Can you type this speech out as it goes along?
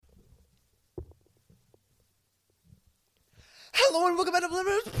Hello and welcome back to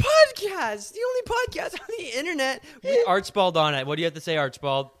Blumhouse Podcast, the only podcast on the internet with Archibald on it. What do you have to say,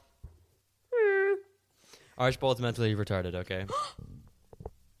 Archibald? Archibald's mentally retarded, okay?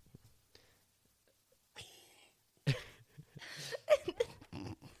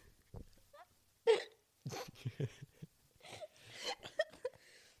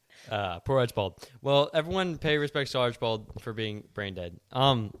 Poor Archibald. Well, everyone pay respects to Archibald for being brain dead.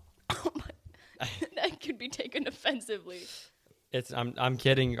 That could be taken offensively. I'm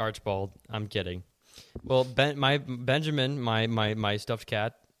kidding, Archibald. I'm kidding. Well, Benjamin, my stuffed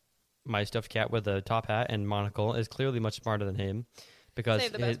cat with a top hat and monocle is clearly much smarter than him because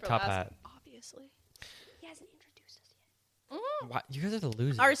Save the his best for top last, hat. obviously. He hasn't introduced us yet. What? You guys are the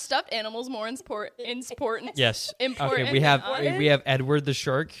losers. Are stuffed animals more important? Yes. Important Okay, we than have us? Edward the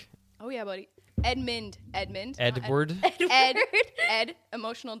shark. Oh yeah, buddy. Edmund. Edward. Ed.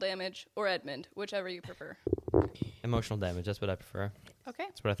 Emotional damage or Edmund, whichever you prefer. Emotional damage. That's what I prefer. Okay.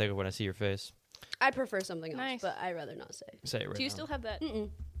 That's what I think of when I see your face. I prefer something else, Nice. but I'd rather not say. Say it right Do you now. still have that Mm-mm.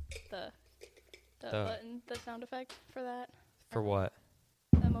 the The- button, the sound effect for that? For what?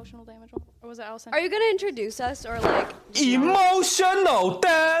 The emotional damage one? Or was it Allison? Are you gonna introduce us or like? Emotional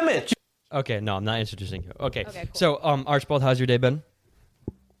damage. Okay, no, I'm not introducing you. Okay. Okay, cool. So, Archibald, how's your day been?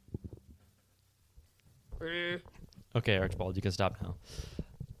 Okay, Archibald, you can stop now.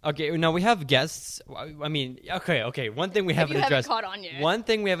 Okay, now we have guests. I mean, okay. One thing we haven't you haven't addressed. caught on yet. One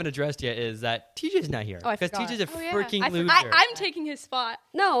thing we haven't addressed yet is that TJ's not here. Oh, I because forgot. TJ's a Oh, yeah. freaking I loser. I'm taking his spot.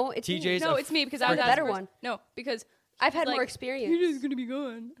 No, it's TJ's me. No, a it's me because I I'm was the asked better first. one. No, because I've had like, more experience. TJ's gonna be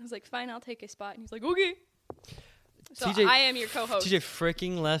gone. I was like, fine, I'll take his spot, and he's like, okay. So TJ I am your co-host. TJ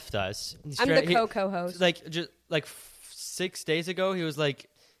freaking left us. I'm the co-host. Like just like 6 days ago, he was like,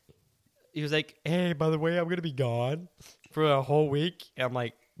 "Hey, by the way, I'm gonna be gone for a whole week." And I'm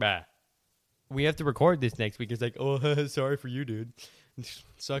like, "Bah, we have to record this next week." He's like, "Oh, sorry for you, dude.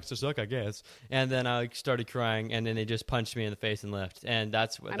 Sucks to suck, I guess." And then I started crying, and then they just punched me in the face and left. And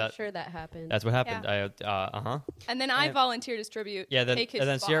that's what I'm sure that happened. That's what happened. Yeah. And then I volunteered as tribute. Yeah. to take his And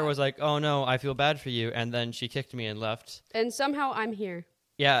then spot. Sierra was like, "Oh no, I feel bad for you." And then she kicked me and left. And somehow I'm here.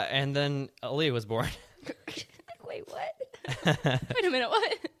 Yeah. And then Aaliyah was born. Wait, what? Wait a minute,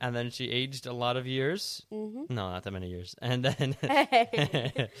 what? And then she aged a lot of years. Mm-hmm. No, not that many years. And then,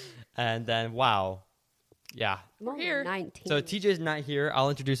 and then, wow, yeah. I'm only here. 19. So TJ's not here. I'll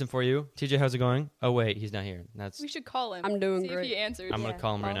introduce him for you. TJ, how's it going? Oh wait, he's not here. That's. We should call him. I'm doing See great. if he answers. I'm gonna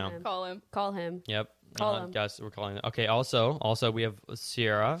call him right now. him. Call him. Call him. Yep. Call him. Guys, we're calling. Okay. Also, we have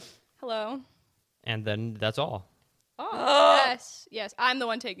Sierra, Hello. and then that's all. Oh, yes. I'm the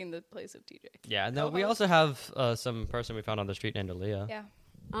one taking the place of TJ. Yeah. No, we Co-host. also have some person we found on the street named Aaliyah. Yeah.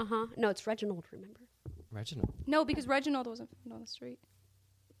 No, it's Reginald. Remember? Reginald. No, because Reginald wasn't found on the street.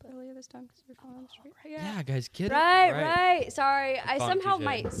 But earlier this time, because we were found on the street. Yeah, guys, get it Right. Sorry, I calling somehow TJ.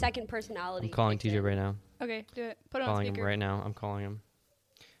 my second personality. I'm calling kicked TJ in. right now. Okay, do it. Put it on Calling him speaker. right now. I'm calling him.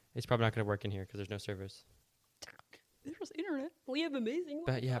 It's probably not gonna work in here because there's no service. There's internet. We have amazing.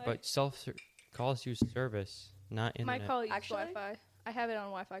 But yeah, Wi-Fi. but calls use service, not My internet. call uses Actually? Wi-Fi. I have it on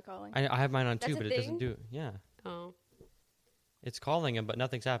Wi-Fi calling. I have mine on That's too, a but it doesn't thing? do. Yeah, Oh. it's calling him, but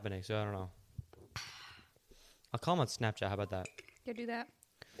nothing's happening. So I don't know. I'll call him on Snapchat. How about that? Go do that.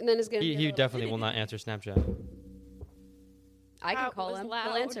 And then it's gonna. He be a little- definitely will not answer Snapchat. I can That call was him. loud.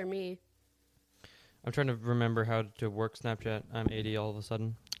 He'll answer me. I'm trying to remember how to work Snapchat. I'm 80 all of a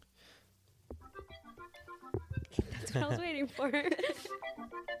sudden. That's what I was waiting for.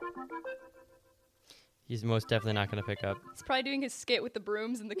 He's most definitely not gonna pick up. He's probably doing his skit with the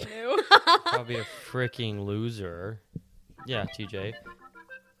brooms in the canoe. Probably a freaking loser. Yeah, TJ.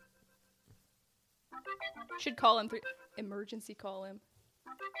 Should call him. Emergency call him.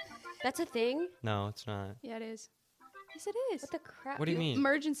 That's a thing. No, it's not. Yeah, it is. Yes, it is. What the crap? What do you mean?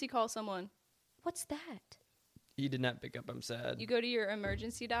 Emergency call someone. What's that? He did not pick up. I'm sad. You go to your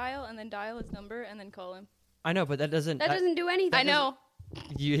emergency dial and then dial his number and then call him. I know, but that doesn't. That doesn't do anything. I know.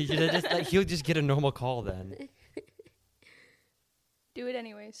 You just like he'll just get a normal call then. Do it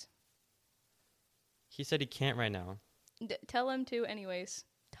anyways. He said he can't right now. Tell him to anyways.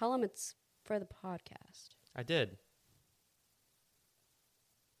 Tell him it's for the podcast. I did.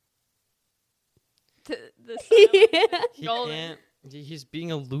 The He Golden. can't. He's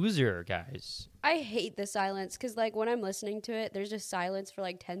being a loser, guys. I hate the silence because, like, when I'm listening to it, there's just silence for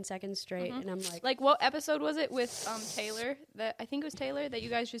like 10 seconds straight, and I'm like, what episode was it with Taylor? That I think it was Taylor that you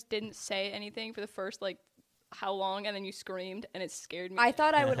guys just didn't say anything for the first like how long, and then you screamed, and it scared me. I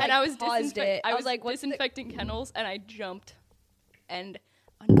thought I would. Like, and I was paused it. I was like, what's the- disinfecting kennels, and I jumped. And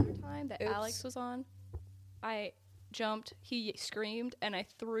another time that Oops. Alex was on, I jumped, he screamed, and I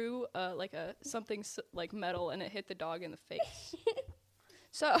threw like something like metal, and it hit the dog in the face.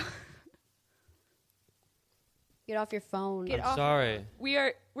 So Get off your phone. Get I'm off. sorry.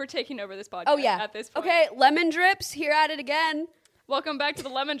 we're taking over this podcast. Oh yeah. At this point. Okay, Lemon Drips here at it again. Welcome back to the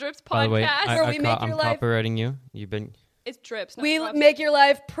Lemon Drips podcast. By the way, Where we make I'm your life- copywriting you. You've been. It's drips. Not We drops. make your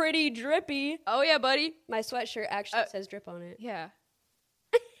life pretty drippy. Oh yeah, buddy. My sweatshirt actually says drip on it. Yeah.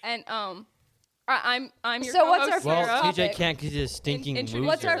 And I'm your So what's co-host, our Well, first Sarah. TJ topic? can't because he's a stinking Introduce loser.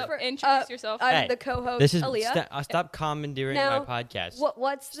 What's our yourself. fir- Introduce yourself. I'm Hey, the co-host, This is Aaliyah. stop commandeering Now, my podcast.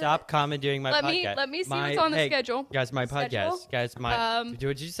 What's the Stop commandeering my Let podcast. me see what's on the schedule. Guys, my Schedule? podcast. Guys, my. Um, what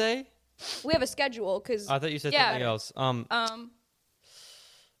did you say? We have a schedule because I thought you said Yeah. something else.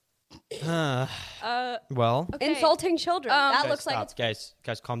 Uh, Well. okay. insulting children. That Guys, looks like stop. it's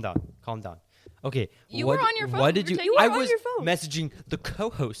Guys, calm down. Calm down. Okay. You what, were on your phone. What did You you? were taking- I You were on was your phone. messaging the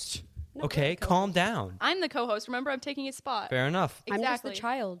co-host. No, Okay, we're the calm down. I'm the co-host. Remember, I'm taking his spot. Fair enough. I'm just Exactly. the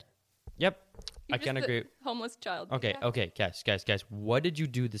child. Yep. You're I can just the agree. Homeless child. Okay. Yeah. Okay. Guys. What did you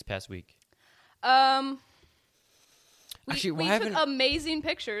do this past week? We, Actually, we why took haven't- amazing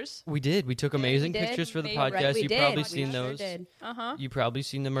pictures. We did. We took amazing we did. pictures for the Made- podcast. Right, we You've did. probably We seen sure those. did. Uh-huh. You've probably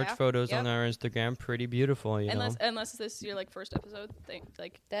seen the merch Yeah, photos yep. on our Instagram. Pretty beautiful, you know. Unless this is your like first episode,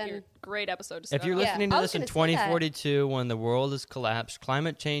 Then- your great episode. To If start you're off. Yeah, listening to I this was in gonna say that. 2042, when the world has collapsed,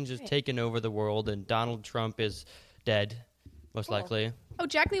 climate change has Right. taken over the world, and Donald Trump is dead, most Cool. likely. Oh,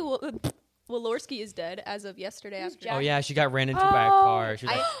 Jack Lee Walorski is dead as of yesterday. Who's Afternoon. Oh yeah, she got ran into by a car. She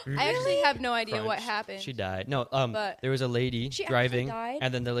was like, I actually have no idea what crunch. happened. She died. No, But- there was a lady She actually driving, died?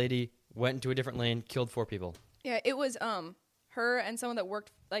 and then the lady went into a different lane, killed 4 people. Yeah, it was her and someone that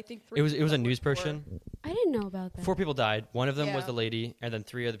worked. I think 3 It was people a that news worked for- person. I didn't know about that. 4 people died. One of them was Yeah. the lady, and then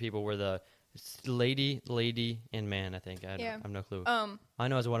 3 other people were the lady, and man. I think I Yeah. have no clue. Um, I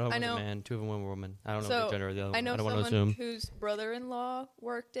know as one of them I was know- a man, 2 of them were women. I don't know So, the gender of the other. I know I don't want to someone assume. whose brother-in-law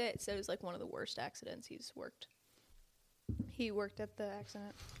worked it. Said it was like one of the worst accidents he's worked. He worked at the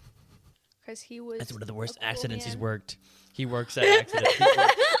accident because he was. That's one of the worst a cool accidents he's man. worked. He works at accidents. He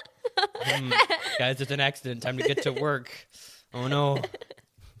works- Guys, it's an accident. Time to get to work. Oh no.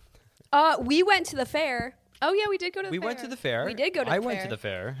 We went to the fair. Oh yeah, we did go to the We fair. went to the fair. We did go to I the went fair. to the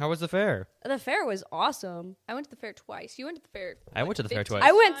fair. How was the fair? The fair was awesome. I went to the fair twice. You went to the fair. I went to the fair 15 twice.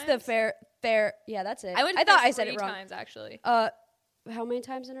 I went to the times? fair. Yeah, that's it. I went. To I the thought fair I said 3 it wrong. times actually. How many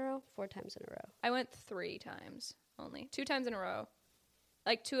times in a row? 4 times in a row. I went 3 times only. 2 times in a row.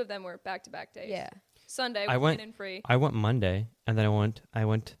 Like 2 of them were back-to-back days. Yeah. Sunday I was went- in and free. I went Monday, and then I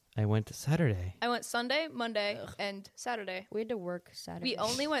went Saturday. I went Sunday, Monday, and Saturday. We had to work Saturday. We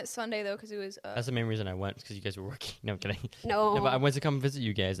only went Sunday though because it was. That's the main reason I went, because you guys were working. No, I'm kidding. No. No, but I went to come visit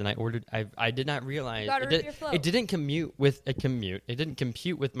you guys, and I ordered. I did not realize gotta it, read your flow. it didn't commute with a commute. It didn't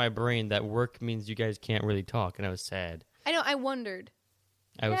compute with my brain that work means you guys can't really talk, and I was sad. I know. I wondered.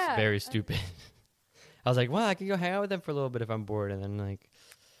 I was Yeah. very stupid. I was like, well, I can go hang out with them for a little bit if I'm bored, and then like,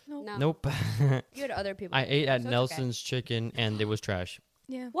 No. No. nope. You had other people. I ate at So it's okay. Nelson's Chicken, and it was trash.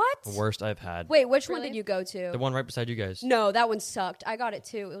 Yeah. What? The worst I've had. Wait, which one Really? did you go to? The one right beside you guys. No, that one sucked. I got it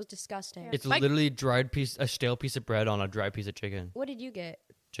too. It was disgusting. It's Mike- literally a stale piece of bread on a dry piece of chicken. What did you get?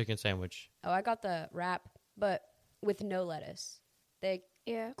 Chicken sandwich. Oh, I got the wrap, but with no lettuce. They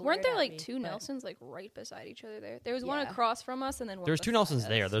Yeah. glared Weren't there at like me, 2 but- Nelsons like right beside each other there? There was one Yeah. across from us and then one. There's 2 beside Nelsons us.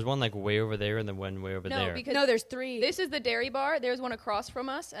 there. There's one like way over there, and then one way over No, there. because No, there's 3. this is the dairy bar. There's one across from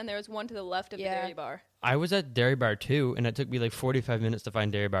us, and there's one to the left of Yeah. the dairy bar. I was at Dairy Bar 2, and it took me like 45 minutes to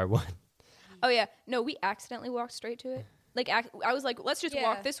find Dairy Bar 1. Oh yeah, no, we accidentally walked straight to it. Like I was like, let's just Yeah.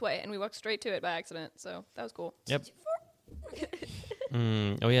 walk this way, and we walked straight to it by accident. So that was cool. Yep.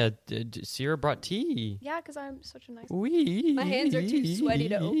 Oh yeah, Sierra brought tea. Yeah, because I'm such a nice. Wee. My hands are too sweaty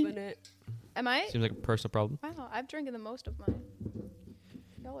to open it. Am I? Seems like a personal problem. Wow, I've drinking the most of mine.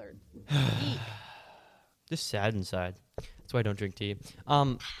 Y'all are. Just sad inside. That's why I don't drink tea.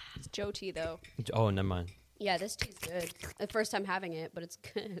 It's Joe tea though. Oh, never mind. Yeah, this tea's good. The first time having it, but it's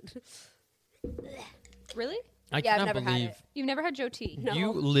good. Really? I Yeah, I've cannot never had believe it. You've never had Joe tea? No.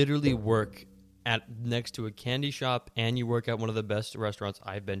 you literally work at next to a candy shop, and you work at one of the best restaurants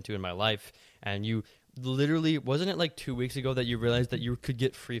I've been to in my life. And you literally, wasn't it like 2 weeks ago that you realized that you could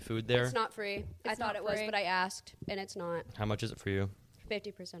get free food there? It's not free. I It's thought not it was, free. but I asked, and it's not. How much is it for you?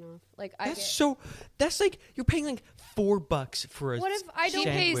 50% off. Like That's like you're paying like $4 for a What if I don't She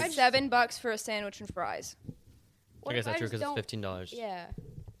pays sandwich. $7 for a sandwich and fries. What I guess if that's true just because it's don't- $15. Yeah.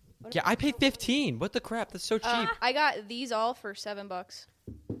 What if Yeah, I pay 15. What the crap? That's so cheap. I got these all for $7.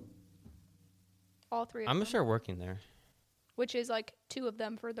 All 3 of I'm them. gonna start working there. Which is like 2 of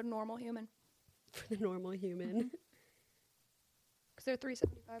them for the normal human. for the normal human. Because they're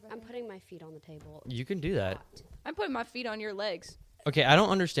 $3.75. I'm putting my feet on the table. You can do that. Hot. I'm putting my feet on your legs. Okay, I don't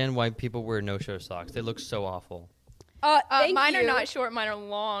understand why people wear no-show socks. They look so awful. Thank Mine are you. not short. Mine are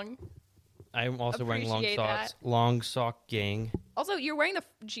long. I'm also wearing long Appreciate socks. that. Long sock gang. Also, you're wearing the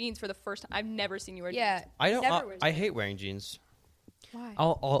jeans for the first time. I've never seen you wear Yeah. jeans. I don't. Never wears I jeans. hate wearing jeans. Why?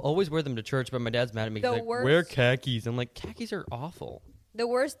 I'll always wear them to church, but my dad's mad at me. He's The like, worst- wear khakis. I'm like, khakis are awful. The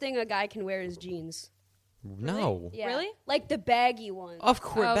worst thing a guy can wear is jeans. No. Yeah. Really? Like the baggy ones. Of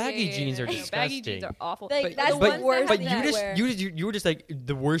course, Oh, baggy yeah, jeans yeah, are yeah. disgusting. Baggy jeans are awful. Like, that's the the ones worst that But have thing you I that- wear. you were just like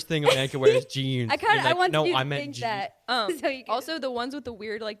the worst thing a man can wear is jeans. I kind You're of like, want no, you I to meant think jeans. that. So you can- Also, the ones with the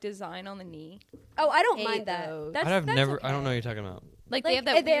weird like design on the knee. oh, I don't hate mind that. those. That's, I've that's never. Okay. I don't know what you're talking about. Like, Like, they have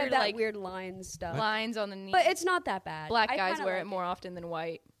that they weird have that like weird line stuff. lines on the knee. But it's not that bad. Black I guys kinda wear like it more often than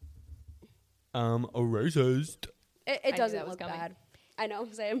white. A racist. It knew doesn't that was look coming. bad. I know,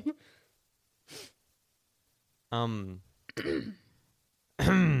 same.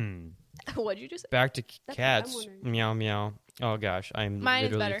 What'd you just say? Back to That's what I'm cats. wondering. Meow meow. Oh gosh, I'm Mine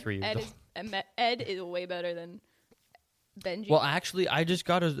is literally better. 3 years Ed old. Ed is way better than Benji. Well, actually, I just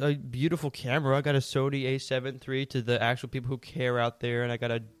got a beautiful camera. I got a Sony A7 III to the actual people who care out there, and I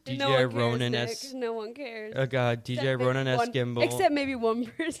got a DJI no one cares, Ronin Nick. S. No one cares. I got a DJI Except maybe Ronin S one- gimbal. Except maybe one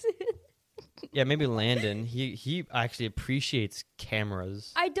person. Yeah, maybe Landon. He actually appreciates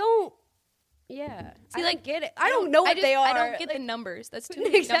cameras. I don't. Yeah. See, I like, don't get it. I don't know what they are. I don't get Like, the numbers. That's too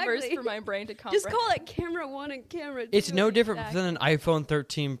many numbers Exactly. for my brain to comprehend. just call it camera 1 and camera 2. It's no different Exactly. than an iPhone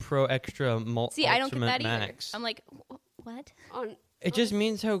 13 Pro Extra See, I don't get Ultimate that either. Max. I'm like, what? On, It just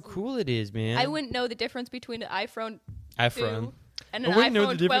means how cool it is, man. I wouldn't know the difference between an iPhone 2 iPhone. and I an wouldn't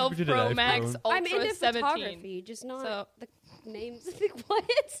know the iPhone difference 12 between an Pro Max iPhone. Ultra I'm into 17. photography, just not So- the names. What?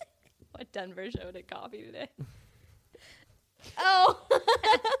 What Denver showed at coffee today? Oh.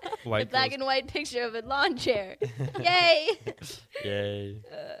 White The black girls. and white picture of a lawn chair. Yay! Yay.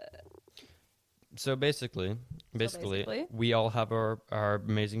 So basically, basically? we all have our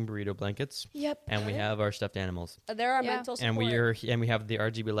amazing burrito blankets, Yep. and we have our stuffed animals, There are Yeah. mental support. and we have the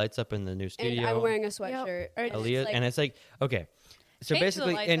RGB lights up in the new And studio. I'm wearing a sweatshirt. Or and it's Aaliyah, like- and it's like okay, so Change the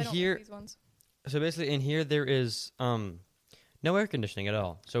basically lights. in I don't like here, these ones. there is no air conditioning at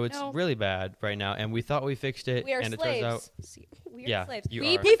all, so it's No. really bad right now. And we thought we fixed it, we are and slaves. it turns out See, we are yeah, slaves. you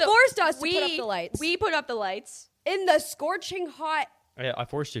We are. He forced us to put up the lights. We put up the lights. in the scorching hot. Yeah, I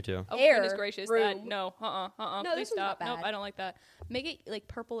forced you to. Oh, Air goodness gracious. That, room. no, No, please this one's stop. not Nope, bad. I don't like that. Make it like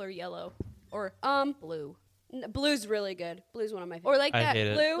purple or yellow or blue. Blue's really good. Blue's one of my Or favorites. like I that. hate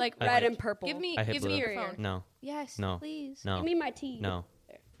it. blue, like I red, hate and purple. Give me I hate give blue. me your Period. phone. No, Yes, no, please. no, Give me my tea. no,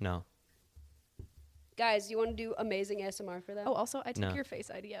 There. no. Guys, you want to do amazing ASMR for them? Oh, also, I took No. your Face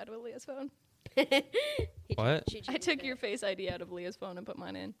ID out of Leah's phone. What? I took your Face ID out of Leah's phone and put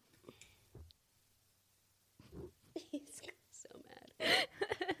mine in. He's so mad.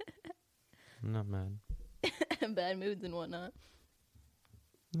 I'm not mad. Bad moods and whatnot.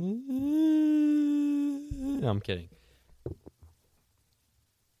 No, I'm kidding.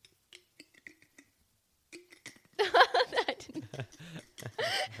 I didn't-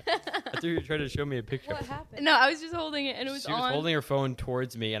 I thought you were trying to show me a picture. What happened? no, I was just holding it and it was She was on. holding her phone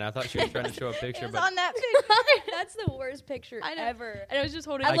towards me, and I thought she was trying to show a It picture. was But on that picture. That's the worst picture I know. ever. And I was just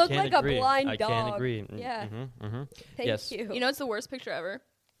holding I it. look can't like a agree. blind I can't dog. agree. Yeah. Thank Yes. you. You know, it's the worst picture ever.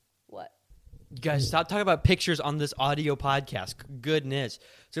 what? Guys, stop talking about pictures on this audio podcast. Goodness.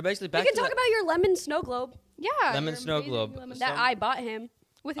 So basically, We back can to talk that- about your lemon snow globe Yeah. Lemon your snow amazing globe. lemon that Some- I bought him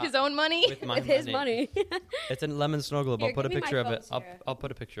with his own money. with my with his money. money. It's a lemon snow globe. Here, I'll put a give me my picture of phone, it. Sarah. I'll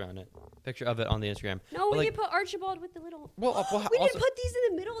put a picture on it. Picture of it on the Instagram. No, But, we like, can put Archibald with the little. Well, we also, can put these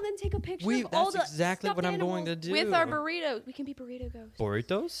in the middle and then take a picture of all that's the exactly stuffed what I'm going to animals. do. With our burritos. We can be burrito ghosts.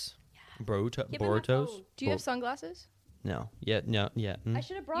 burritos. Give me my Burritos. phone. Do you have sunglasses? No. Yeah. No. Yeah. I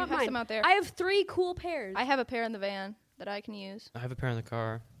should have brought have mine. some out there. I have 3 cool pairs. I have a pair in the van that I can use. I have a pair in the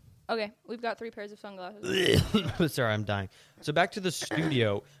car. Okay, we've got 3 pairs of sunglasses. Sorry, I'm dying. So back to the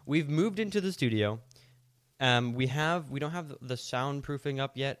studio. We've moved into the studio. We don't have the soundproofing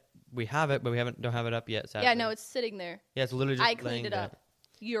up yet. We have it, but don't have it up yet. Sadly. Yeah, no, it's sitting there. Yeah, it's literally just I cleaned laying it there. up.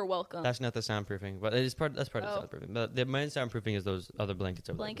 You're welcome. That's not the soundproofing, but it is part. That's part Oh. of the soundproofing. But the main soundproofing is those other blankets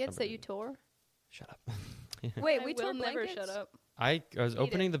over Blankets there. that you tore? Shut up. Wait, I we will tore never blankets? shut up. I was Eat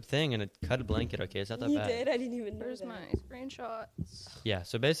opening the thing and it cut a blanket. Okay, it's not that You bad. did? I didn't even know Where's that. my screenshots? Yeah.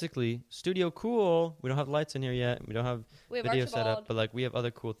 So basically, studio cool. We don't have lights in here yet. We don't have We have video set up, Archibald. but like we have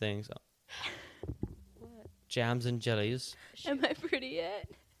other cool things. What? Jams and jellies. Am I pretty yet?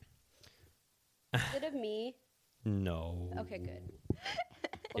 Is it of me? No. Okay, good.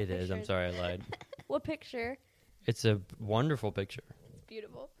 What It is. I'm picture? sorry, I lied. What picture? It's a wonderful picture. It's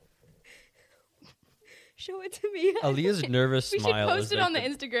beautiful. Show it to me. Aaliyah's nervous We should smile. post is it like on the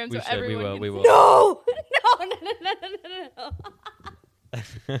Instagram we so should, everyone can we see. will. No! No.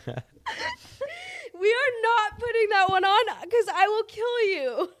 We are not putting that one on because I will kill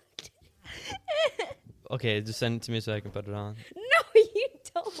you. Okay, just send it to me so I can put it on. No, you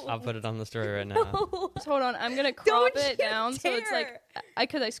don't. I'll put it on the story right now. No. So hold on, I'm gonna crop Don't it you down so it's like dare.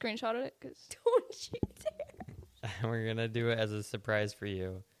 because I screenshotted it. Cause Don't you dare. We're gonna do it as a surprise for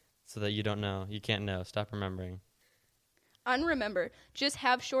you, so that you don't know. You can't know. Stop remembering. unremember, just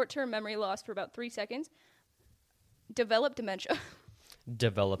have short-term memory loss for about 3 seconds. Develop dementia.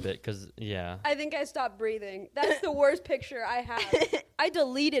 Develop it, because yeah. I think I stopped breathing. That's the worst picture I have. I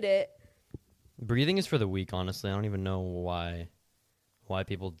deleted it. Breathing is for the weak, honestly. I don't even know why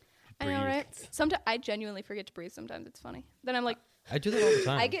people I breathe. know, right? Sometimes I genuinely forget to breathe. Sometimes it's funny. Then I'm like, I do that all the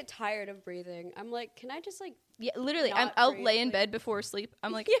time. I get tired of breathing. I'm like, can I just like? yeah, literally. Not I'll breathe, lay in like- bed before sleep.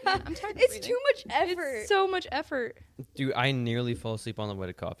 I'm like, Yeah, I'm tired. Of it's breathing. too much effort. It's so much effort. Dude, I nearly fell asleep on the way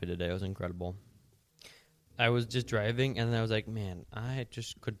to coffee today. It was incredible. I was just driving, and then I was like, man, I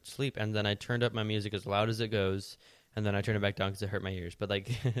just could sleep. And then I turned up my music as loud as it goes, and then I turned it back down because it hurt my ears. But,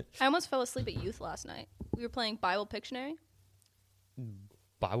 like, I almost fell asleep at youth last night. We were playing Bible Pictionary.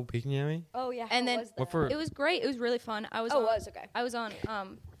 Bible peeking at me? Oh yeah. And how then- was that? What for? It was great. It was really fun. I was. Oh, on, it was okay. I was on.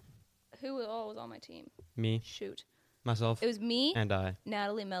 Who all was on my team? Me, Shoot. myself, It was me, and I.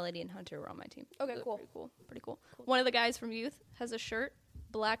 Natalie, Melody, and Hunter were on my team. Okay, It was cool. Pretty cool. Pretty cool. One of the guys from youth has a shirt,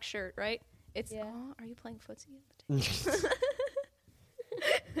 black shirt, right? It's. Yeah. Oh, are you playing footsie at the table?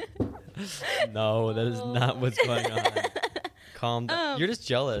 No, that is not what's going on. Calm down. Um, You're just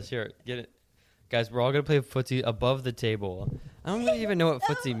jealous. Here, get it. Guys, we're all going to play footsie above the table. I don't really even know what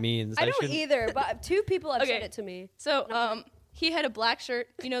footsie means. I don't shouldn't- either, but 2 people have said Okay. it to me. So, he had a black shirt.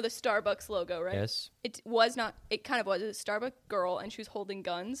 You know the Starbucks logo, right? Yes. It was not. It kind of was. It was a Starbucks girl, and she was holding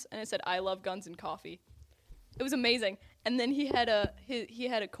guns, and it said, "I love guns and coffee." It was amazing. And then he had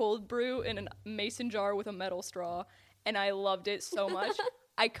a cold brew in a mason jar with a metal straw, and I loved it so much.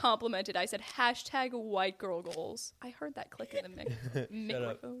 I complimented. I said, #white girl goals. I heard that click in the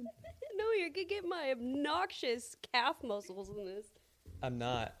microphone. No, you're gonna get my obnoxious calf muscles in this. I'm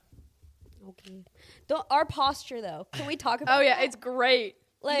not. Okay. Our posture though. Can we talk about? Oh yeah, that? it's great.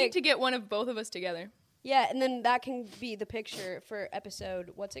 You Like- need to get one of both of us together. Yeah, and then that can be the picture for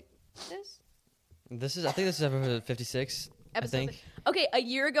episode. What's it? I think this is episode 56. Episode I think. Okay, a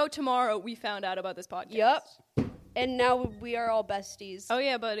year ago tomorrow, we found out about this podcast. Yep. And now we are all besties. Oh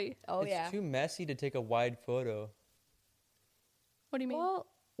yeah, buddy. Oh It's yeah. too messy to take a wide photo. What do you mean? Well,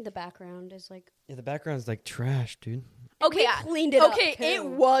 the background is like Yeah, the background's like trash, dude. Okay, we cleaned it up, Okay, too. it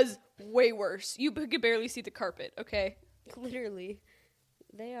was way worse. You could barely see the carpet. Okay, literally.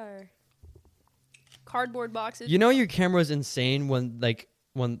 They are. cardboard boxes. You know your camera's insane when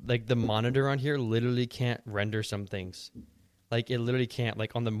the monitor on here literally can't render some things. Like it literally can't.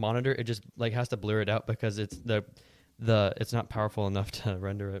 Like on the monitor, it just like has to blur it out because it's it's not powerful enough to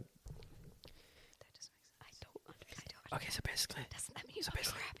render it. I don't. Okay, so basically, Doesn't that mean you so got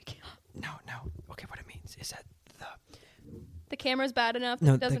basically, crappy camera? no. Okay, what it means is that The camera's bad enough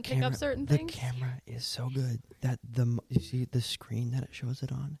that it doesn't pick up certain the things. camera is so good that you see the screen that it shows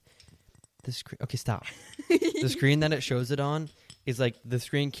it on. The screen. Okay, stop. The screen that it shows it on is like the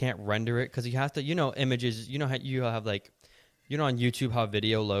screen can't render it because you have to. You know, images. You know how you have like, you know, on YouTube how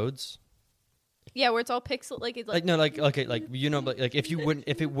video loads. Yeah, where it's all pixel, like it's like, Like you know, but like if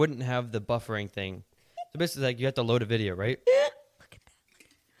it wouldn't have the buffering thing. So basically, like you have to load a video, right? look at that.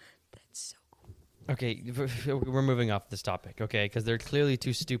 That's so cool. Okay, we're moving off this topic, okay? Because they're clearly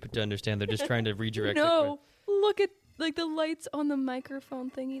too stupid to understand. They're just trying to redirect. No, look at like the lights on the microphone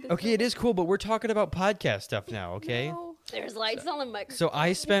thingy. that's Okay, it is cool, but we're talking about podcast stuff now, okay? No. There's lights on the microphone. So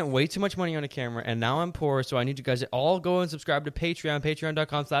I spent way too much money on a camera, and now I'm poor. So I need you guys to all go and subscribe to Patreon,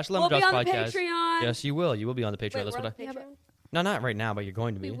 We'll be on the Podcast. Patreon. Yes, you will. You will be on the Patreon. Wait, That's we're what on I. the Patreon? No, not right now, but you're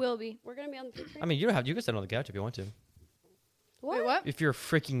going to We be. will be. We're gonna be on the Patreon. I mean, you don't have. You can sit on the couch if you want to. Wait, what? If you're a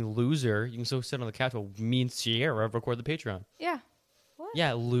freaking loser, you can still sit on the couch while me and Sierra record the Patreon. Yeah. What?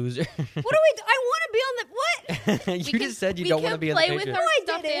 Yeah, loser. What do we? I want to be on the what? You just said you don't want to be on the play with Patreon. our No, I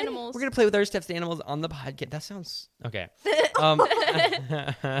stuffed didn't. animals. We're gonna play with our stuffed animals on the podcast. That sounds okay.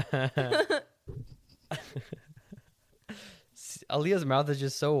 Aaliyah's mouth is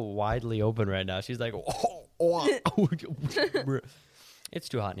just so widely open right now. She's like, it's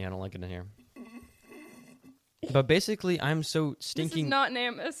too hot in here. I don't like it in here. But basically, I'm so This is stinking. not an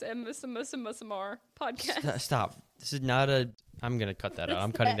ASMR podcast. Stop. This is not a. I'm gonna cut that out.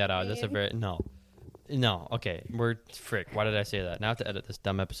 I'm cutting that out. That's a very no. No, okay. We're frick. Why did I say that? Now I have to edit this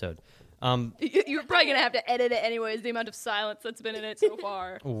dumb episode. You're probably gonna have to edit it anyways. The amount of silence that's been in it so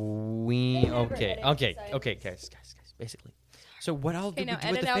far. Okay, guys. Basically. So what else Okay, did we now do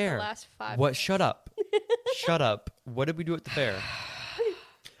at edit the out fair? the last 5. What? Shut up. Shut up. What did we do at the fair?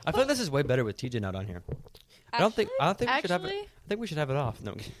 I feel like this is way better with TJ not on here. I don't think we should have it. Actually? I think we should have it off.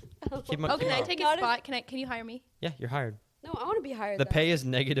 No. Keep Oh, can I off. take Not a spot? Can you hire me? Yeah, you're hired. No, I want to be hired. The though. pay is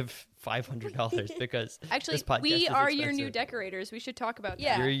negative $500 because Actually, this podcast we is are your new expensive. decorators. We should talk about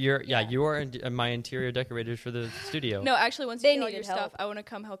Yeah. that. You are my interior decorators for the studio. No, actually, once They you get all needed your help. stuff, I want to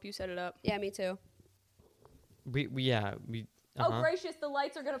come help you set it up. Yeah, me too. we Oh, gracious, the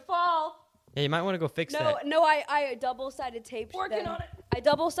lights are going to fall. Yeah, you might want to go fix No, that. no, I double-sided taped Working them. on it. I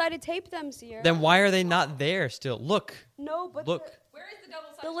double-sided taped them, Sierra. Then why are they not there still? Look. No, but Look. Where is the double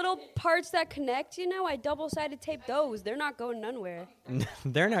the little parts that connect, I double-sided taped those. They're not going nowhere.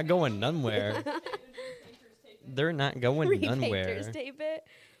 They're not going nowhere. They're not going Repainters nowhere. tape it.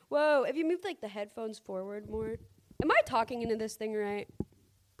 Whoa, if you move like the headphones forward more. Am I talking into this thing right?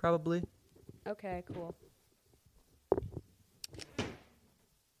 Probably. Okay, cool.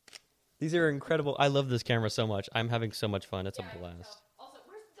 These are incredible. I love this camera so much. I'm having so much fun. It's a blast. Also,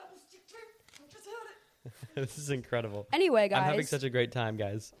 where's the double stick tape? I just had it. This is incredible. Anyway, guys. I'm having such a great time,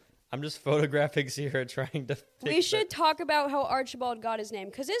 guys. I'm just photographing Sierra trying to fix We should it. talk about how Archibald got his name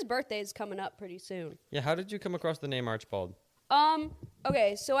because his birthday is coming up pretty soon. Yeah, how did you come across the name Archibald?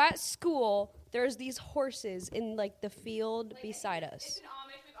 Okay, so at school there's these horses in like the field beside us. It's an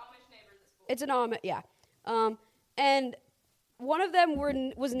Amish with Amish neighbors at school. It's an Amish, yeah. And one of them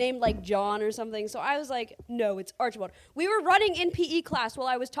was named like John or something. So I was like, no, it's Archibald. We were running in PE class while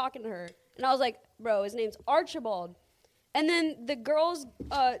I was talking to her, and I was like, bro, his name's Archibald. And then the girls,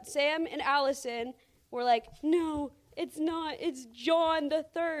 Sam and Allison, were like, no, it's not. It's John the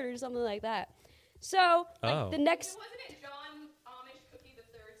Third or something like that. So the next. Wasn't it John Amish Cookie the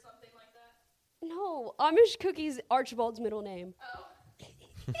Third, something like that? No, Amish Cookie's Archibald's middle name. Oh.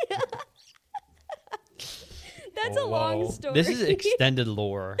 That's a long Whoa. story. This is extended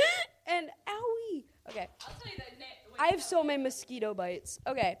lore. And owie. Okay. I'll tell you that. I have so many mosquito bites.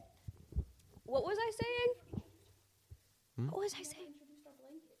 Okay. What was I saying? What was I saying?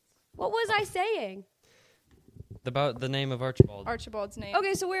 What was I saying? About the name of Archibald. Archibald's name.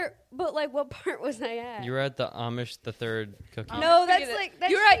 Okay, so what part was I at? You were at the Amish the Third cookie. No, that's like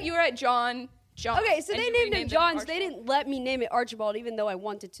that's You were at John. Okay, so and they you named him renamed John. So they Archibald. didn't let me name it Archibald, even though I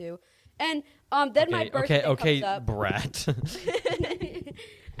wanted to. And then my birthday okay, comes up. brat.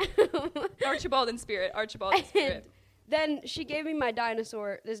 Archibald in spirit. Archibald in And spirit. then she gave me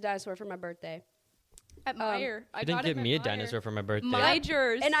this dinosaur for my birthday. At Meyer. I You didn't got give him me a at Meijer. dinosaur for my birthday.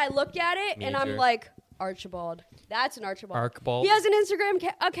 Meijer's. And I looked at it, and I'm Major. like, Archibald. That's an Archibald. Archibald? He has an Instagram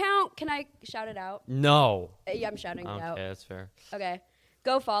account. Can I shout it out? No. Yeah, I'm shouting it out. Okay, that's fair. Okay.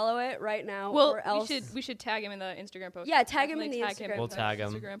 Go follow it right now. Well, or else. we should tag him in the Instagram post. Yeah, tag him in Definitely the Instagram We'll post. tag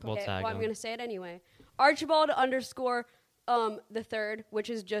him. Instagram We'll post. tag well, I'm him. going to say it anyway. Archibald _ the third, which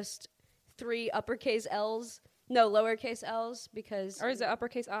is just 3 uppercase L's. No, lowercase L's because. Or is it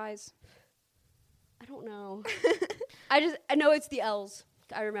uppercase I's? I don't know. I know it's the L's.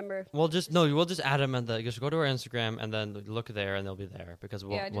 I remember. We'll just add him and just go to our Instagram and then look there and they'll be there because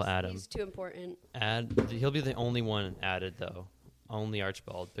we'll add him. He's too important. He'll be the only one added though. Only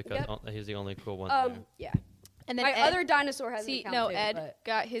Archibald because Yep. he's the only cool one there. Yeah. And then My Ed, other dinosaur has an see, account no, too, Ed but-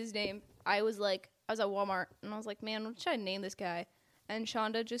 got his name. I was at Walmart and I was like, man, what should I name this guy? And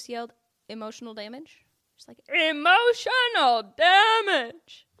Shonda just yelled, emotional damage. She's like, emotional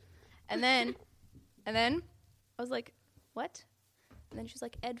damage. And then I was like, what? And then she's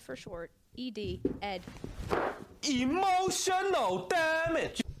like, Ed for short. ED, Ed. Emotional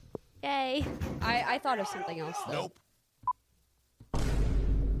damage. Yay. I thought of something else though. Nope.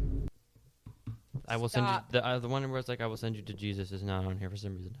 I will send you Stop. the one where it's like I will send you to Jesus is not on here for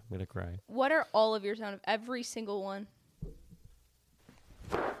some reason. I'm gonna cry. What are all of your sound of every single one?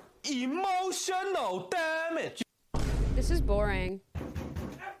 Emotional damage. This is boring.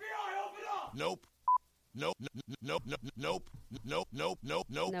 Nope. Nope. Nope. Nope. Nope. Nope. Nope. Nope.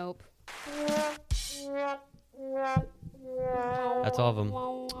 Nope. Nope. That's all of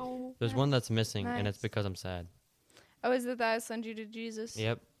them. There's one that's missing and it's Nice. because I'm sad. Oh, is it that I send you to Jesus?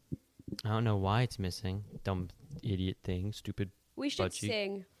 Yep. I don't know why it's missing. Dumb idiot thing. Stupid. We should Butt cheek.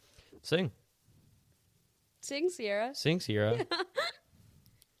 sing. Sing. Sing, Sierra. Sing, Sierra.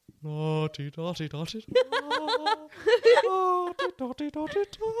 Naughty, naughty, naughty,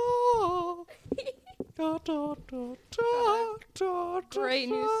 Great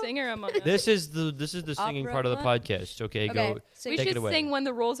new singer among us. This is the singing Opera part of the butt. podcast. Okay, Okay, go sing. We take should it away. sing when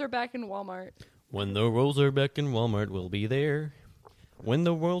the rolls are back in Walmart. When the rolls are back in Walmart, we'll be there. When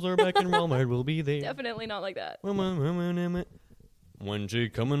the rolls are back in Walmart, we'll be there. Definitely not like that. When she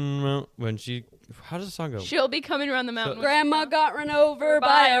coming around, when she, how does the song go? She'll be coming around the mountain. Grandma got run over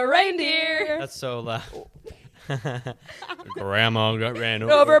by a reindeer. That's so loud. Grandma got ran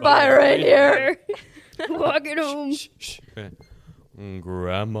Over by a reindeer. Walking home. Shh, shh.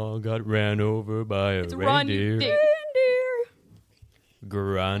 Grandma got ran over by a It's Ron, you reindeer. dick. Reindeer.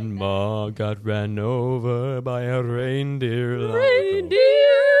 Grandma got ran over by a reindeer. Reindeer.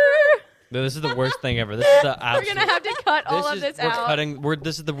 No, this is the worst thing ever. This is the We're absolute. gonna have to cut all of this we're out. cutting.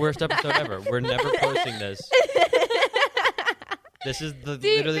 This is the worst episode ever. We're never posting this. This is the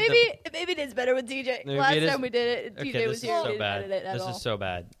See, literally maybe it is better with DJ. Maybe Last it is- time we did it, Okay, DJ this was is here. so Didn't bad. edit it at This all. is so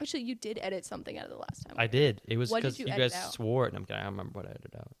bad. Actually, you did edit something out of the last time. I did. It was What did because you you edit guys out? swore it. And I don't remember what I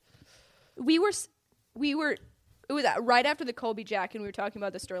edited out. We were. It was right after the Colby Jack, and we were talking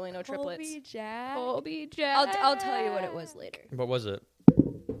about the Sterling O triplets. Colby Jack. Colby Jack. I'll tell you what it was later. What was it?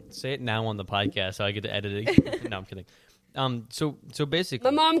 Say it now on the podcast so I get to edit it. No, I'm kidding. So basically,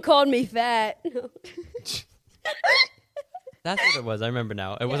 My mom called me fat. that's what it was. I remember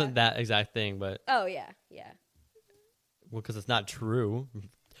now. It wasn't that exact thing, but Oh yeah, yeah. well, because it's not true.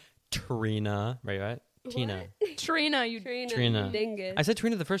 Trina, right? Tina. Trina, you. Trina. Dingus. I said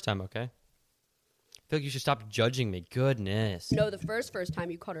Trina the first time. Okay. I feel like you should stop judging me. Goodness. No, the first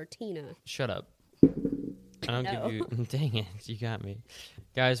time you called her Tina. Shut up. I don't No. give you. Dang it, you got me,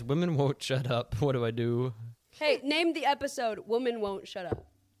 guys. Women won't shut up. What do I do? Hey, name the episode "Woman Won't Shut Up."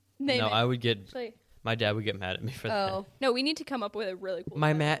 Name no, it. I would get. Actually, My dad would get mad at me for that. Oh, no, we need to come up with a really cool.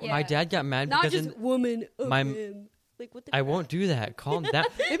 My title. Yeah. my dad got mad not because just "Woman." my- him. Like what the? I won't do that. Calm down.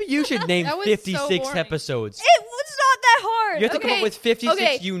 Maybe you should name That was so 56 boring. episodes. It was not that hard. You have to come up with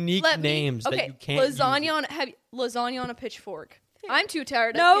 56 unique let me- names that okay, you can't lasagna use. on lasagna on a pitchfork. I'm too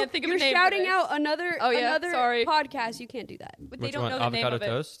tired. I No, can't think of you're a name shouting for this. out another Oh, yeah, another sorry. podcast. You can't do that. But they Which don't one? know the name Avocado of it.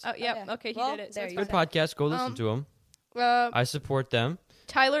 Toast? Oh, yeah. Yeah. Okay, he Well, did it. So there it's you Good go. podcast. Go listen to them. fine. I support them.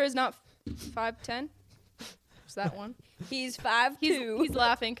 Tyler is not 5'10". Is that one? He's 5'2". He's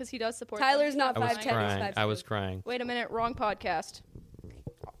laughing because he does support. Tyler's them. not I was 5'10". He's crying. 5'2". I was crying. Wait a minute, wrong podcast.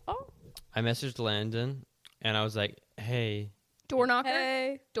 Oh, I messaged Landon and I was like, "Hey, door knocker.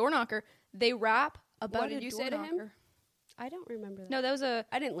 Hey. Door knocker. They rap about What did a you door say to him? knocker. I don't remember that. No, that was a.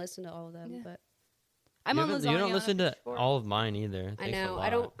 I didn't listen to all of them, Yeah. but I'm you on haven't- lasagna. you don't on a listen to pitchfork. all of mine either." I Thanks a know lot. I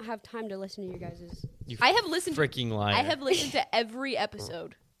don't have time to listen to your guys's. You I have listened. To, freaking liar. I have listened to every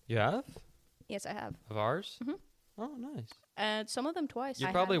episode. You have Yes, I have. of ours? Mhm. Oh, nice. And some of them twice. You're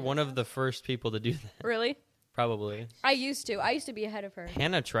I probably have. one of the first people to do that. Really? Probably. I used to be ahead of her.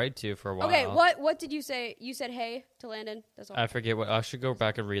 Hannah tried to for a while. Okay, what did you say? You said hey to Landon. That's all. I forget what. I should go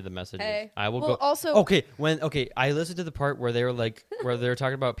back and read the messages. Hey. I will Well, go. also. Okay, I listened to the part where they were like, where they were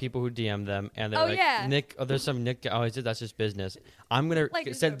talking about people who DM them, and they're Oh, like, yeah. Nick. Oh, there's some Nick. Oh, that's just business. I'm gonna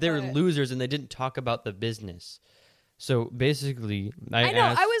Like, said they're but- losers and they didn't talk about the business. So basically, I know.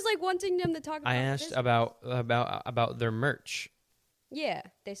 asked, I was like wanting them to talk about. I asked this. about their merch, Yeah,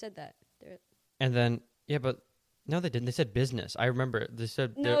 they said that. They're- and then but no, they didn't. They said business. I remember they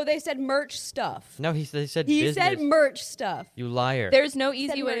said No, they said merch stuff. no. They said He business. said merch stuff. You liar. There's no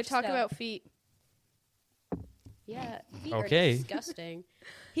easy Said way to merch talk stuff. about feet. Yeah. Feet Okay. Are disgusting.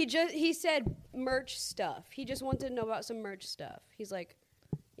 He said merch stuff. He just wanted to know about some merch stuff. He's like,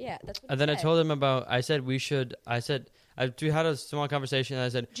 yeah, that's what. And he then I said. told him about. I said we should. We had a small conversation. And I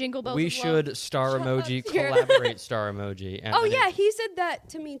said Jingle bells. we as well. should star Shut emoji up, Sarah. collaborate star emoji. And Oh then yeah, he said that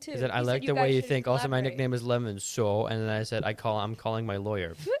to me too. he said I He like said the way guys you should think. Also, my collaborate. nickname is Lemon. So, and then I said I'm calling my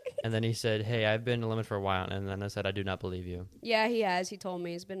lawyer. And then he said, "Hey, I've been a lemon for a while." And then I said, "I do not believe you." Yeah, he has. He told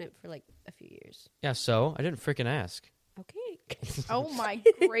me he's been it for like a few years. Yeah. So I didn't freaking ask. Okay. Oh my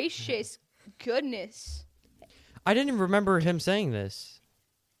gracious goodness! I didn't even remember him saying this.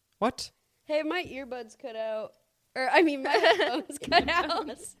 What? Hey, my earbuds cut out. Or I mean, my headphones cut out.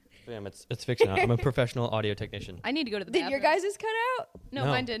 Damn, it's fixing out. I'm a professional audio technician. I need to go to the Did bathroom. your guys' cut out? No,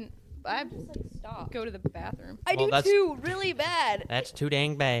 No. mine didn't. I Stop. go to the bathroom. I Well, do that's- too, really bad. That's too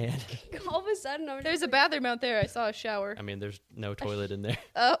dang bad. All of a sudden, I'm There's a bathroom out there. I saw a shower. I mean, there's no toilet in there.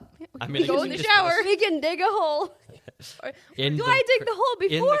 Oh, I mean, I go guess in you the just- shower. We can dig a hole. In Do the I dig cr- the hole in the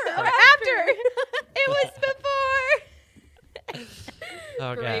before or cr- after? It was before.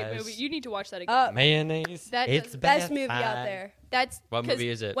 Oh, Great guys. movie. You need to watch that again. Mayonnaise. That it's does- Best bath movie out time. there. That's What 'cause movie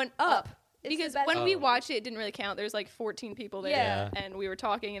is it? When Up. It's Because the best when we movie. watched it, it didn't really count. There's like 14 people there, Yeah. and we were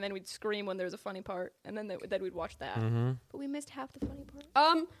talking, and then we'd scream when there was a funny part, and then we'd watch that. Mm-hmm. But we missed half the funny part.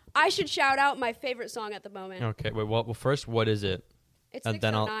 I should shout out my favorite song at the moment. Okay. Wait. Well, first, what is it? It's And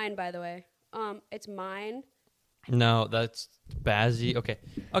then I'll- 609, by the way. It's mine. No, that's Bazzy. Okay.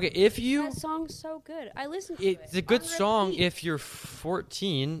 If you, That song's so good. I listened to it. it's a good on song repeat. if you're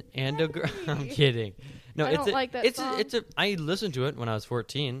 14 and a girl. I'm kidding. No, I it's don't like that song. I listened to it when I was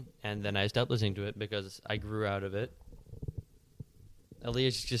 14, and then I stopped listening to it because I grew out of it.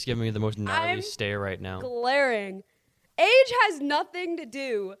 Aaliyah's just giving me the most gnarly I'm stare right now. Glaring. Age has nothing to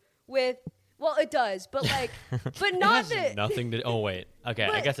do with. Well, it does, but like, but not it has the. nothing to. Oh wait. Okay, I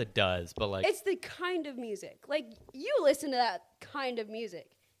But guess it does, but like, It's the kind of music. Like you listen to that kind of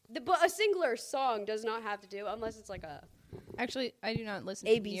music. But a singular song does not have to do unless it's like a. Actually, I do not listen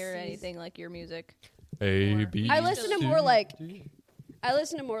to near ABCs. anything like your music. A B. I listen to more like. I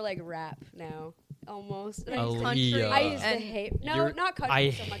listen to more like rap now, almost. And Aaliyah. I used to And hate. No, You're- not country. I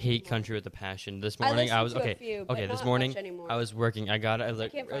so much hate anymore. country with a passion. This I morning I was listened to a okay. few, but Okay, this not morning much anymore. I was working. I got it. I was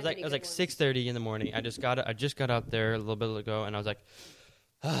like, can't it was find like any it was good like ones. 6:30 in the morning. I just got up there a little bit ago, and I was like,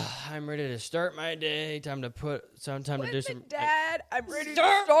 I'm ready to start my day. Time to do some. Dad, I'm ready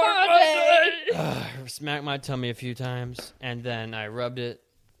Start my day. Smack my tummy a few times, and then I rubbed it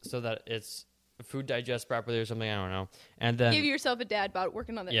so that it's food digests properly or something. I don't know. And then Give yourself a dad bod,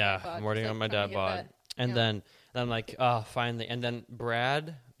 working on that. yeah, dad bod. I'm working Just, on my like, trying dad to hit bod. that. And Yeah. then I'm like, oh, finally. And then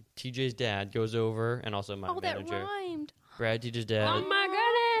Brad, TJ's dad, goes over, and also my Oh, that manager. rhymed. Brad, TJ's dad. Oh my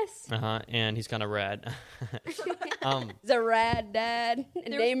goodness. And he's kind of rad. He's a rad dad.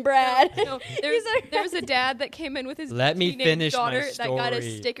 There- Name Brad. No, there was a dad that came in with his Let me teenage finish my daughter that got a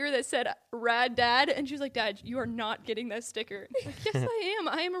story. sticker that said "Rad Dad," and she was like, "Dad, you are not getting that sticker." I'm like, yes, I am.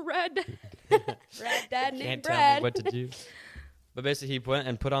 I am a rad dad. Rad dad named Can't tell Brad. me what to do. But basically, he went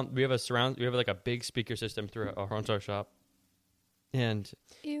and put on. We have like a big speaker system through our rental shop, and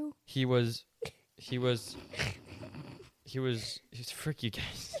Ew. he's frick you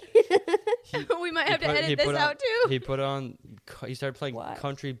guys. We might have to edit he this put out too. He started playing What?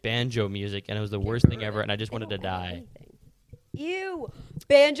 country banjo music, and it was the worst thing ever. And I just wanted to die. Ew.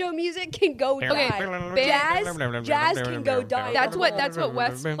 Banjo music can go Okay, die. Jazz can go die. That's what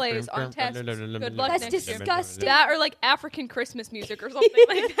Wes plays on test. Good luck That's next year. disgusting. That or like African Christmas music or something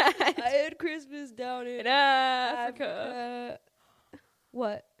like that. I had Christmas down in In Africa.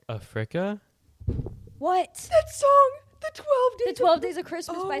 What? Africa? What? That song, the 12 The days. 12 Days of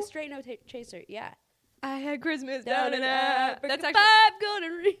Christmas by Oh. Straight No Chaser. Yeah. I had Christmas down in Africa. That's That's actually 5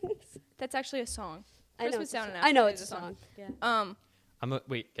 golden rings. that's actually a song. I know Christmas it's a down in song. Africa. I know is it's a song. Yeah.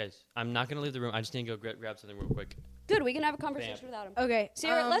 Wait, guys. I'm not gonna leave the room. I just need to go grab something real quick. Good, we can have a conversation without him. Okay.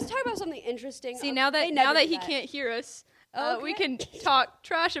 Sierra, let's talk about something interesting. See Oh, now they that never do he that. can't hear us, we Okay. can talk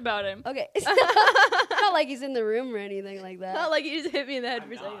trash about him. Okay. It's not like he's in the room or anything like that. Not like you just hit me in the head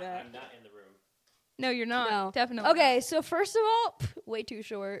for saying that. I'm not in the room. No, you're not. No. Definitely. Okay, so first of all, way too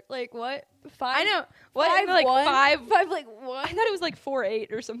short. Like what? 5? I know. What? 5, like 1? 5. 5 like I 1. thought it was like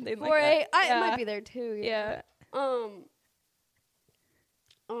 4-8 or something. 4 like 8. that. It might be there too. Yeah.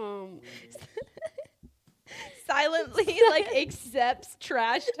 Silently like accepts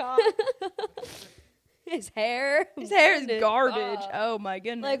trash talk. His hair. His hair is Goodness. garbage. Oh my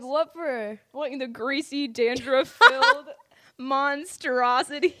goodness. Like what for? Wanting the greasy, dandruff-filled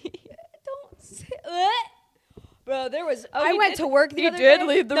monstrosity. Don't say what? Bro, there was. Oh, I he went did- to work the he other did day.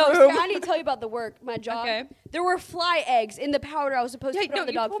 leave the no, room. I need to tell you about the work, my job. Okay. There were fly eggs in the powder I was supposed Yeah, to put no, on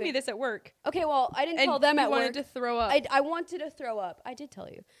the you dog told food. me this at work. Okay, well, I didn't And tell them you at wanted work. to throw up. I wanted to throw up. I did tell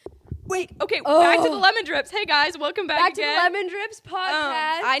you. Wait, okay, back to the Oh. lemon drips. Hey guys, welcome back, Back to again. the Lemon Drips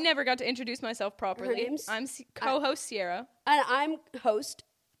podcast. I never got to introduce myself properly. name's- I'm co-host Sierra. And I'm host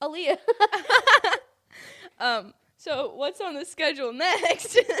Aaliyah. So what's on the schedule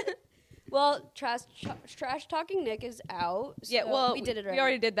next? Well, trash talking Nick is out. Yeah, so well, we did it already. We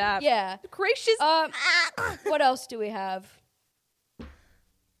already did that. Yeah. Gracious. What else do we have? My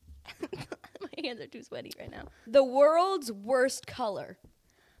hands are too sweaty right now. The world's worst color.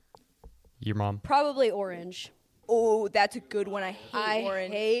 Your mom. Probably orange. Oh, that's a good one. I hate I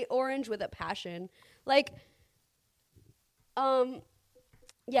orange. hate orange with a passion. Like,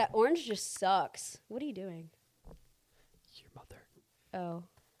 yeah, orange just sucks. What are you doing? Your mother. Oh,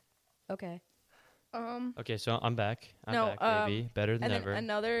 okay. Okay, so I'm back. I'm No, back, baby. Better than And then ever.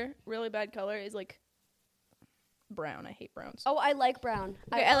 another really bad color is like brown. I hate browns. Oh, I like brown.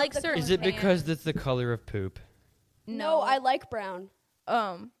 Okay, I love like the certain- Is color it tan. because it's the color of poop? No, I like brown.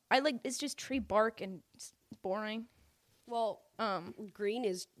 I like it's just tree bark and it's boring. Well, green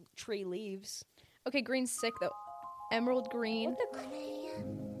is tree leaves. Okay, green's sick though. Emerald green.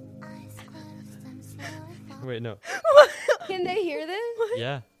 Wait, no. Can they hear this?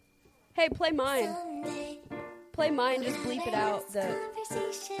 Yeah. Hey, play mine. Play mine. Just bleep it out.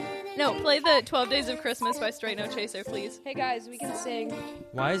 No, play the 12 Days of Christmas by Straight No Chaser, please. Hey guys, we can sing.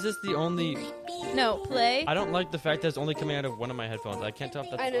 Why is this the only? No, play. I don't like the fact that it's only coming out of one of my headphones. I can't tell if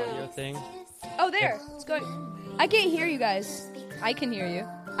that's I an know. audio thing. Oh, there. It's going. I can't hear you guys. I can hear you.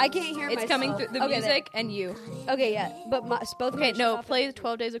 I can't hear It's myself. coming through the Okay, music and you. there. Okay, yeah. But both. Okay, mics no, off. play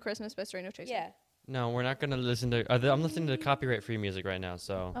 12 Days of Christmas by Straight No Chaser. Yeah. No, we're not gonna listen to. I'm listening to copyright-free music right now,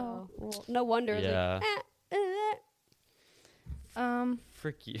 so Oh, well, no wonder. It's Yeah. Like,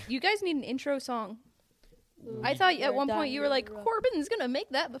 frick you. You guys need an intro song. I thought at one point you were like, Corbin. Corbin's gonna make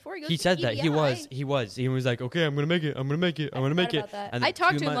that before he goes He to said that. He EBI. was. He was like, okay, I'm gonna make it. I'm gonna make it. I'm gonna make forgot it. about that. And I then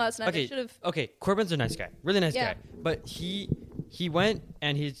talked 2 to him months- last night. I Okay, should've- okay. Corbin's a nice guy, really nice Yeah. guy. But he went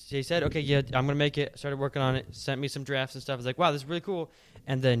and he said, okay, yeah, I'm gonna make it. Started working on it. Sent me some drafts and stuff. I was like, wow, this is really cool.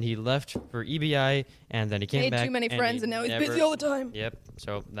 And then he left for EBI, and then he came Made back. too many friends, and now he's never- busy all the time. Yep.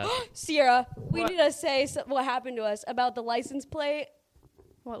 So that. Sierra, we What? need to say what happened to us about the license plate,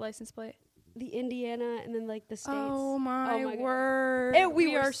 What license plate? the Indiana, and then like the states. Oh my God. word! And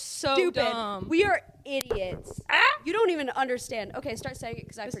we are were so stupid. dumb. We are idiots. You don't even understand. Okay, start saying it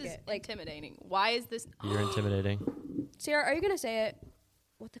because I This forget. is Like, intimidating. Why is this? You're intimidating. Sierra, are you gonna say it?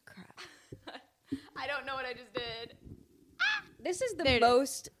 What the crap? I don't know what I just did. This is There the it is.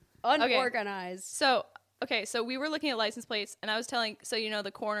 most unorganized. So, okay, so we were looking at license plates, and I was telling, so you know,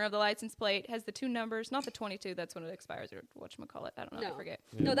 the corner of the license plate has the 2 numbers, not the 22. That's when it expires, or whatchamacallit. I don't know. I forget.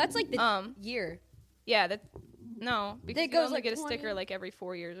 No, that's like the Um, year. Yeah, that. No, because It you goes only like get a 20. sticker like every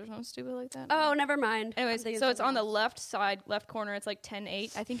 4 years or something stupid like that. Oh, never mind. Anyways, I'm thinking so it's on the something else. left side, left corner. It's like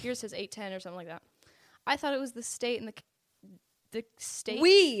 10-8. I think yours says 8-10 or something like that. I thought it was the state and the state.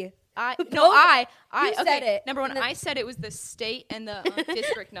 We. I Both- no I You okay, said it. Number one, And then- I said it was the state and the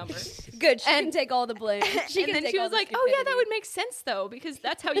district number. Good. She And- can take all the blame. She And can then take she all was the like, "Oh yeah, that stupidity." would make sense though, because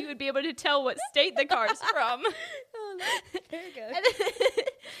that's how you would be able to tell what state the car's from." There you go.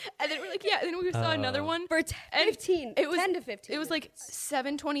 And then we're like, "Yeah." And then we saw another one. For And 15. it was 10 to 15. It was like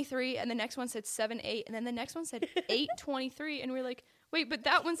 7:23, and the next one said 7:08, and then the next one said 8:23, and we were like, "Wait, but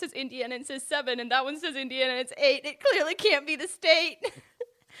that one says Indiana and it says 7, and that one says Indiana and it's 8. It clearly can't be the state."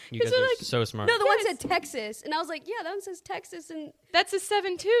 You guys we're are like- so smart. No, the one Yes. said Texas. And I was like, yeah, that one says Texas. And That's a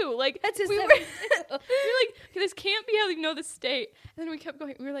 7 too. Like That's a we 7 were, too. we were like, this can't be how you know the state. And then we kept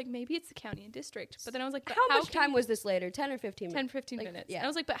going. We were like, maybe it's the county and district. But then I was like, but how much can time you- was this later? 10 or 15 10, minutes? 15 Like, minutes. yeah. And I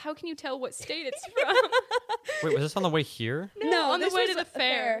was like, but how can you tell what state it's from? Wait, was this on the way here? No, on the this way was to the a fair.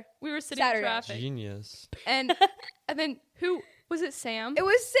 fair. We were sitting Saturday. in traffic. Genius. And then who was it? Sam. It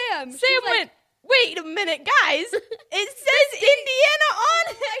was Sam. She Sam was like, went. Wait a minute, guys! It says Indiana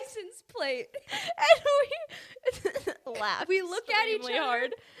on it, license plate. and we laughed. We look at each extremely other.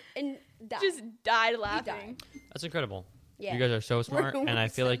 hard. And died. Just died laughing. That's incredible. Yeah. You guys are so smart, and I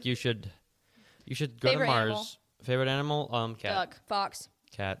feel awesome. like you should go Favorite to Mars. animal? Favorite animal? Cat. Duck. Fox.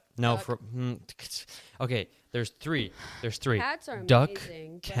 Cat. No. Duck. Okay. There's 3. There's 3. Cats are Duck,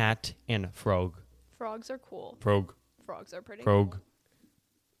 amazing. but- cat, and frog. Frogs are cool. Frog. Frogs are pretty. Frog.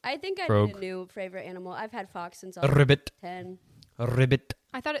 I think I Frog. need a new favorite animal. I've had fox since I was Ribbit. 10. Ribbit.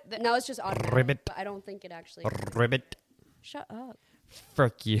 I thought it. Now it's just automatic, Ribbit. but I don't think it actually. Ribbit. Shut up.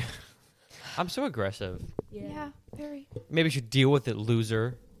 Frick you. I'm so aggressive. Yeah, very. Maybe you should deal with it,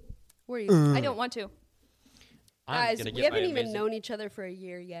 loser. Where are you? I don't want to. I'm Guys, gonna we get my haven't even amazing- known each other for a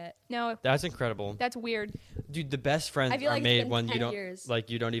year yet. No, That's incredible, that's weird. dude. The best friends I feel are like it's made been when you 10 don't years. like.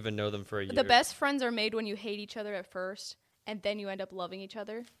 You don't even know them for a year. The best friends are made when you hate each other at first, and then you end up loving each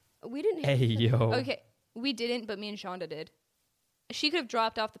other. We didn't. Hey yo. Okay, we didn't, but me and Shonda did. She could have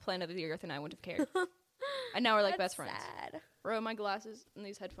dropped off the planet of the Earth, and I wouldn't have cared. And now we're like That's best friends. sad. Bro, my glasses and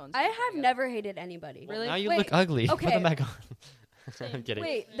these headphones. I don't have go never hated anybody. Really? Now you Wait, look ugly. Put okay. them back on. I'm kidding.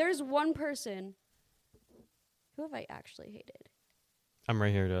 Wait, there's one person. Who have I actually hated? I'm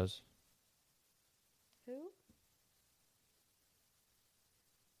right here, Does. Who?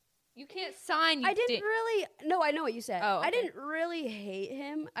 You can't sign. You I didn't dick. really. No, I know what you said. Oh, I okay. didn't really hate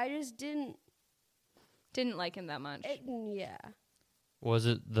him. I just didn't. Didn't like him that much. Yeah. Was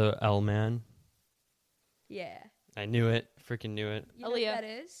it the L man? Yeah. I knew it. Freaking knew it. You know what Aaliyah. that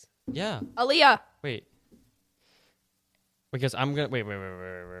is? Yeah. Aaliyah. Wait. Because I'm gonna wait.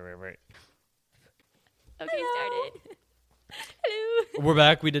 Okay, started. Hello. We're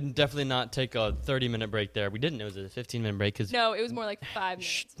back. We didn't definitely not take a 30-minute break there. We didn't. It was a 15-minute break because No, it was more like 5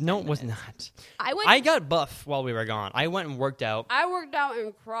 minutes. no, it was not. I went. I got buff while we were gone. I went and worked out. I worked out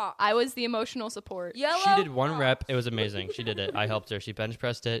in Crocs. I was the emotional support. Yellow. She did one Crocs. rep. It was amazing. She did it. I helped her. She bench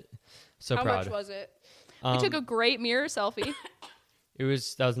pressed it. So How proud. much was it? We took a great mirror selfie.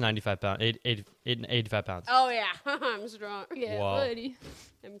 That was 95 pounds. 85 pounds. Oh yeah, I'm strong. Yeah, Wow. buddy.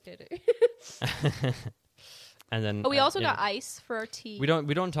 I'm kidding. and then Oh, we also you got know, ice for our tea. we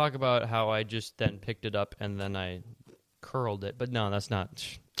don't talk about how I just then picked it up and then I curled it. But no, that's not.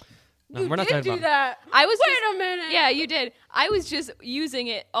 No, You we're not did talking do about. that. I was Wait a minute. Yeah, you did. I was just using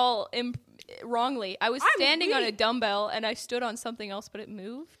it all wrongly. I was I'm standing on a weak. dumbbell and I stood on something else, but it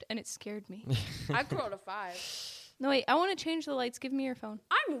moved and it scared me. I curled a 5. No, wait. I want to change the lights. Give me your phone.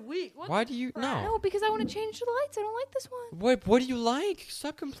 I'm weak. What Why do you no? No, because I want to change the lights. I don't like this one. What do you like?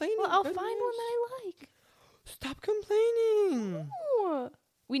 Stop complaining. Well, I'll goodness. find one that I like. Stop complaining. Ooh.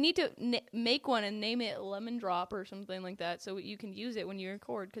 We need to make one and name it Lemon Drop or something like that, so you can use it when you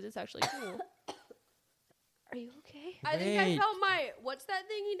record because it's actually cool. Are you okay? I think I Wait. felt my what's that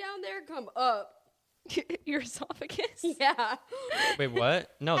thingy down there come up. Your esophagus. Yeah. Wait,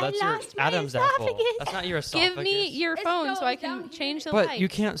 what? No, I that's your lost my Adam's apple. esophagus. That's not your esophagus. Give me your It's phone so I going down can change the But lights. you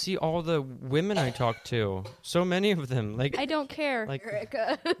can't see all the women I talk to. So many of them. Like I don't care. like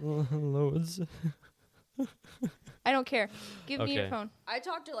Erica. loads. I don't care. Give me your Okay. phone. I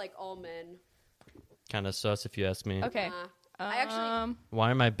talk to like all men. Kind of sus if you ask me. Okay. I actually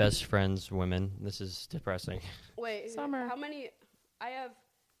Why are my best friends women? This is depressing. wait. Summer. How many? I have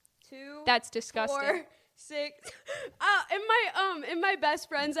 2. That's disgusting. 4, 6. In my best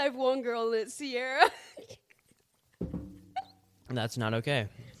friends, I have one girl and it's Sierra. That's not okay.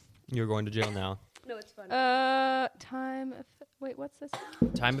 You're going to jail now. No, it's fun. Wait, what's this?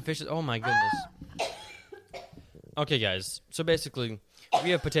 Time efficient. Oh my goodness. Okay, guys. So basically, we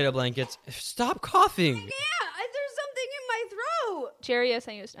have potato blankets. Stop coughing. There's something in my throat. Jerry, I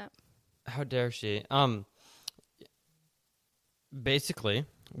sent you a snap. How dare she? Basically,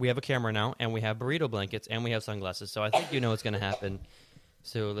 we have a camera now, and we have burrito blankets, and we have sunglasses. So I think you know what's gonna happen.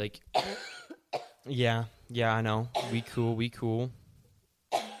 So like, yeah, I know. We cool.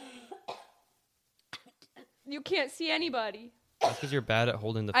 You can't see anybody. That's because you're bad at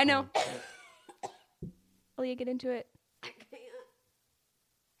holding the phone. I know. Aaliyah, get into it.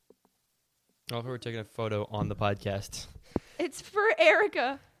 I love how we're taking a photo on the podcast. It's for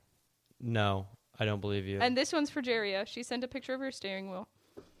Erica. No, I don't believe you. And this one's for Jeria. She sent a picture of her steering wheel.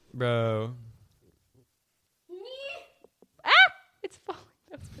 Bro, Ah! It's falling.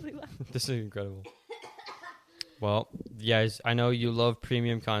 That's really loud. this is incredible. Well, guys, I know you love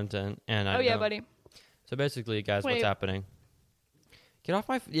premium content, and I Oh, yeah, know. buddy. So basically, guys, what's Wait. happening? Get off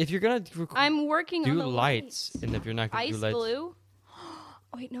my... If you're going to I'm working on do the lights, and if you're not going to Ice do lights... blue?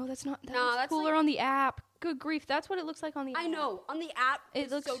 Oh, wait, no, that's not. That No, looks that's cooler like- on the app. Good grief. That's what it looks like on the app. I know. On the app, It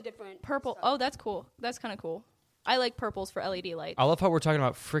it's looks so different. Purple. Oh, that's cool. That's kind of cool. I like purples for LED lights. I love how we're talking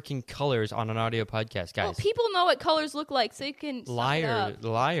about freaking colors on an audio podcast, guys. Well, people know what colors look like, so you can. suck it up.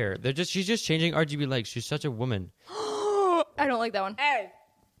 Liar. She's just changing RGB lights. She's such a woman. I don't like that one. Hey,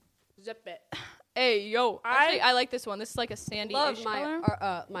 zip it. Hey, yo. Actually, I like this one. This is like a sandy Love ish my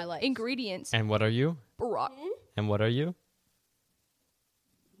color. my lights. Ingredients. And what are you? Barack. And what are you?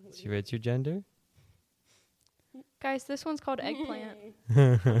 What's your gender? Guys, this one's called eggplant.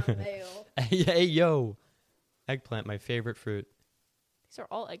 Male. Hey, yo. Eggplant, my favorite fruit. These are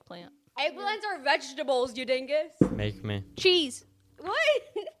all eggplant. Eggplants are vegetables, you dingus. Make me. Cheese. What?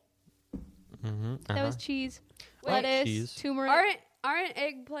 Mm-hmm. That was cheese. Wait, Lettuce. cheese. Turmeric. Aren't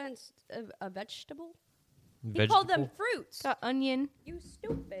eggplants a vegetable? He Vegetable? called them fruits. Got onion. You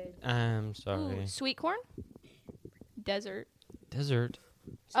stupid. I'm sorry. Ooh, sweet corn. Desert. Dessert.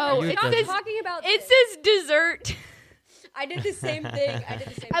 Oh, you it desert? says, Talking about it this. says dessert. I did the same thing.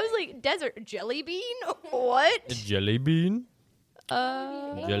 I was like, desert jelly bean? What? A jelly bean?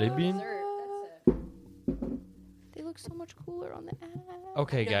 Uh, Jelly bean? Dessert. they look so much cooler on the app.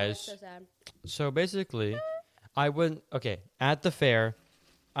 Okay, No, guys. that's so sad. So basically, I went... Okay, at the fair,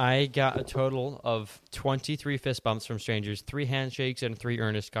 I got a total of 23 fist bumps from strangers, 3 handshakes, and 3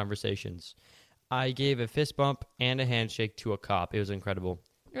 earnest conversations. I gave a fist bump and a handshake to a cop. It was incredible.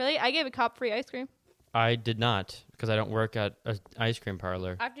 Really? I gave a cop free ice cream I did not, because I don't work at an ice cream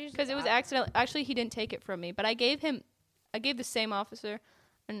parlor. because it was accidental. Actually, he didn't take it from me, but I gave the same officer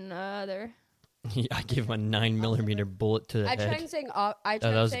another. I gave him a 9mm bullet to the I tried head. saying that that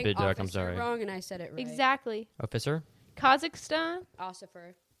was a saying bit dark, I'm officer sorry. wrong, and I said it right. Exactly. Officer? Kazakhstan.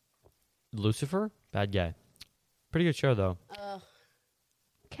 Ossifer. Lucifer? Bad guy. Pretty good show, though.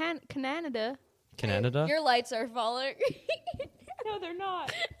 Canada. Canada? Your lights are falling. No, they're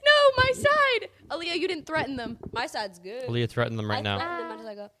not. No, my side. Aaliyah, you didn't threaten them. My side's good. Aaliyah, threaten them right I now. threatened them as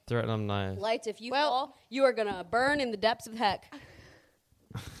I go. Threaten them nice. Lights, if you Well- fall, you are gonna burn in the depths of heck.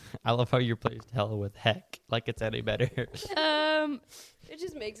 I love how you replaced hell with heck, like it's any better. It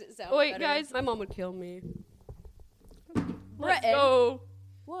just makes it sound Wait, better. guys. My mom would kill me. Let's Breton. go.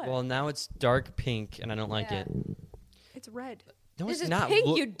 What? Well, now it's dark pink, and I don't like Yeah. it. It's red. No, This it's is not. pink,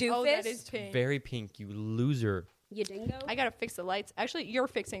 Look, you doofus. Oh, that is pink. very pink. You loser. You dingo. I gotta fix the lights. Actually, you're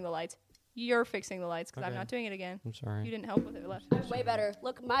fixing the lights. You're fixing the lights because I'm Okay. not doing it again. I'm sorry. You didn't help with it last. Way better.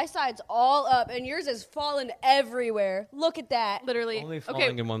 Look, my side's all up, and yours is falling everywhere. Look at that. Literally. Only falling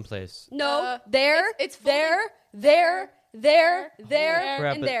Okay. in one place. No, there, it's there,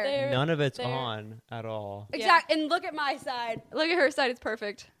 Crap, and but there. none of it's there. on at all. Exact. And look at my side. Look at her side. It's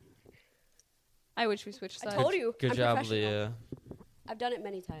perfect. I wish we switched I sides. told you. Good I'm job, professional. Leah. I've done it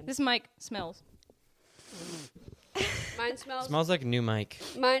many times. This mic smells. Mine smells. Smells like a new mic.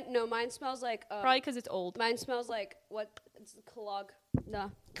 Mine smells like. Probably because it's old. Mine smells like what? It's cologne.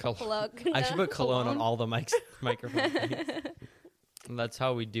 No. Cologne. Cologne. I should put cologne on Cologne? all the microphones. That's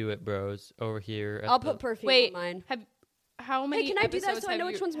how we do it, bros. Over here. At I'll the- put perfume Wait, on mine. how many? can I do that episodes so I have know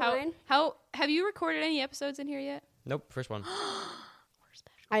you- which one's how, mine? How have you recorded any episodes in here yet? Nope, first one.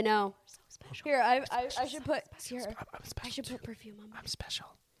 I know. So special. Here, I should put. Here, I'm I should put perfume on mine. I'm special.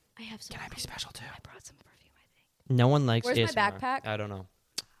 I have some. special too? I brought some perfume. I think. No one likes Where's my ASMR. backpack? I don't know.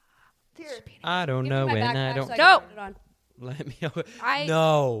 Here. I don't Give know me my when I backpack don't. so I Go! can put it on. Let me. I-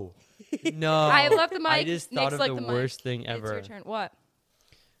 No. No. I left the mic I just thought next of like the the mic. worst thing It's ever. your turn. What?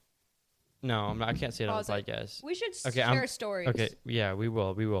 No, I can't say it on the Pause it. podcast. We should Okay, share stories. Okay, yeah, we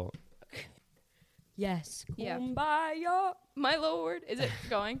will. We will. Yes. Yeah. Kumbaya. My lord, is it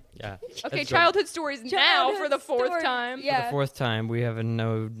going? Yeah. Okay, Let's go. childhood stories now for the Childhood fourth stories. time. For Yeah. the fourth time, we have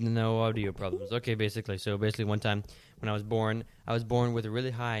no audio problems. Okay, basically. So basically, one time when I was born with a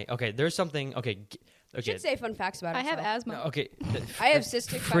really high. Okay, there's something. Okay. You Okay. should say fun facts about I have yourself. asthma. No, okay. I have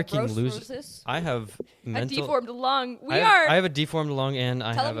cystic freaking loser. fibrosis. I have A mental. deformed lung. We I are. have a deformed lung and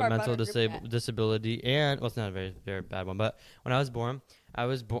I Tell have them a our mental butter group chat. disability. And well, it's not a very very bad one. But when I was born, I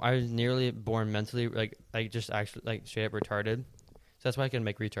was nearly born mentally like just actually like straight up retarded. So that's why I can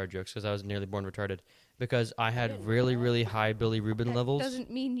make retard jokes because I was nearly born retarded because I had really high Billy Rubin levels.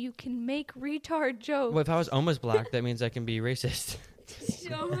 Doesn't mean you can make retard jokes. Well, if I was almost black, that means I can be racist.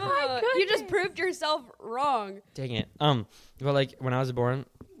 You just proved yourself wrong. Dang it. But like when I was born,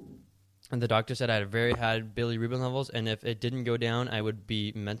 and the doctor said I had very high Billy Rubin levels, and if it didn't go down, I would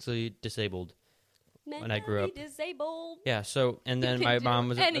be mentally disabled. When I grew up. Mentally disabled. Yeah. So and then You my can do mom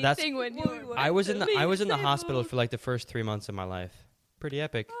was anything that's when you I was in the disabled. hospital for like the first 3 months of my life. Pretty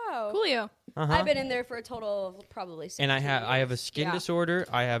epic. Oh. Coolio. Uh-huh. I've been in there for a total of probably 16 And I have a years. skin Yeah. disorder.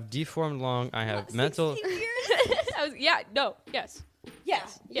 I have deformed lung. I have mental. 16 years? Yes.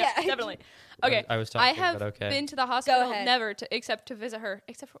 Yes. Yeah, definitely. Okay. I was I talking, have but okay. been to the hospital ahead. never to except to visit her.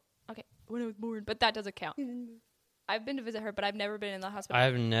 Except for when I was born, but that doesn't count. I've been to visit her, but I've never been in the hospital. I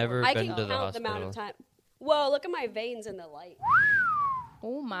have never I been can to the count the hospital. amount of time. Whoa, look at my veins in the light.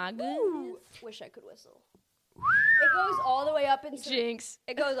 Oh my Ooh. goodness. Wish I could whistle. It goes all the way up into Jinx.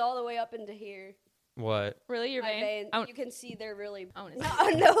 It goes all the way up into here. What? Really, your My vein? veins. I You can see they're really. wanna No,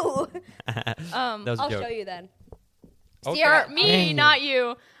 no. That Um, was a I'll joke. show you then. Okay. Sierra, me, Dang. not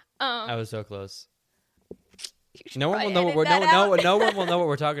you. I was so close. You should No one will probably know what edit we're that out. no one will know what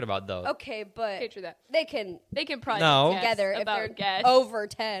we're talking about though. Okay, but Okay, true that. they can They can probably No. guess together if about they're guess. over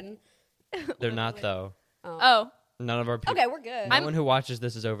 10. They're not though. Oh, None of our people. Okay, we're good. No one who watches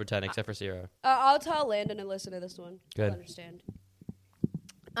this is over 10 except for Sierra. I'll tell Landon to listen to this one. Good. He'll understand.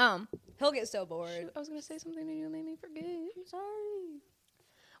 He'll get so bored. shoot, I was gonna say something and you made me forget. I'm sorry.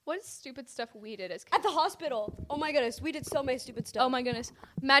 What is stupid stuff we did as At kids? the hospital. Oh my goodness, we did so many stupid stuff. Oh my goodness,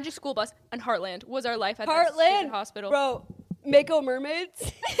 Magic School Bus and Heartland was our life at that Heartland stupid hospital. Bro, Mako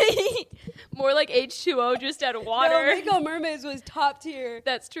Mermaids. More like H2O just out of water. No, Mako Mermaids was top tier.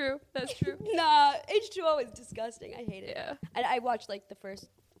 That's true. That's true. Nah, H2O is disgusting. I hate it. Yeah. And I watched like the first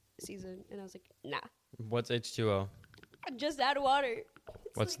season and I was like, nah. What's H2O? Just add water.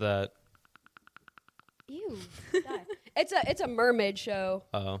 What's that? Ew. Die. It's a mermaid show.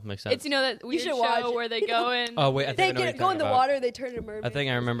 Oh, makes sense. It's that weird should show watch it. where they go in. Oh wait, I They think I know what you're go in talking the about. water, they turn into mermaids. I think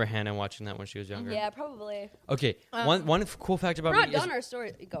I remember Hannah watching that when she was younger. Yeah, probably. Okay, one cool fact about We're not me is done our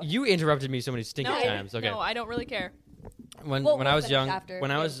story. Go. you interrupted me so many stinking no, times. Okay. no, I don't really care. when We'll I was finish young, after.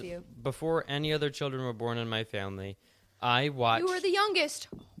 when I We have was a few. before any other children were born in my family, I watched. You were the youngest.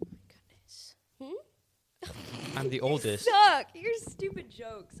 Oh my goodness. I'm the oldest. Suck. Your stupid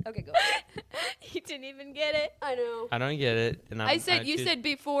jokes. Okay, go. You didn't even get it. I know. I don't get it. And I said you said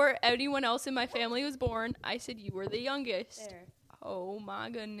before anyone else in my family was born. I said you were the youngest. There. Oh my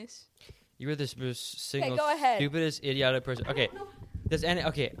goodness. you were the most single go ahead. stupidest idiotic person. Okay,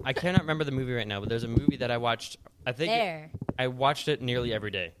 okay, I cannot remember the movie right now, but there's a movie that I watched. I think There. I watched it nearly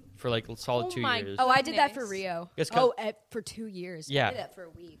every day for like a solid Oh 2 my years. Oh, I did that for Goodness. Rio. It's 'cause- For 2 years. Yeah. I did that for a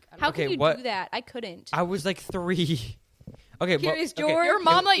week. I don't How know. Okay, can you what- do that? I couldn't. I was like 3. Okay, Curious well, okay. George. Your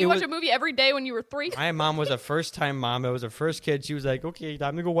mom let you it watch was- a movie every day when you were 3. My mom was a first-time mom. It was her first kid. She was like, "Okay,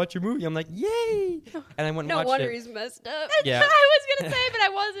 time to go watch your movie." I'm like, "Yay!" And I went and No watched wonder it. he's messed up. Yeah. I was gonna say, but I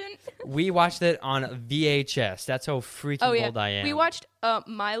wasn't. We watched it on VHS. That's how freaking Oh yeah, old I am. we watched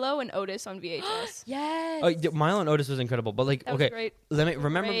Milo and Otis on VHS. Yes. Milo and Otis was incredible, but like, That was okay, great. let me Great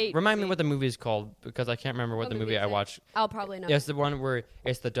remind me movie. what the movie is called because I can't remember what the movie I watched. I'll probably know. Yeah, it's the one where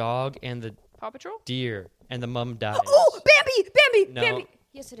it's the dog and the Paw Patrol. deer and the mum dies. Oh, Bambi! No. Bambi!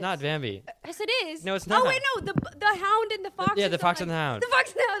 Yes, it is. Not Bambi. Yes, it is. No, it's Oh not. wait, no, the hound and the fox. Yeah, or the Fox something. and the Hound. The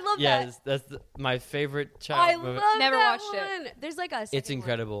fox and the hound. I love Yes, that. that's my favorite child I movie. love Never that watched it. one. There's like a. It's second one.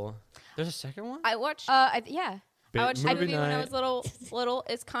 incredible. There's a second one. I watched. Yeah. I watched a movie when I night. was little.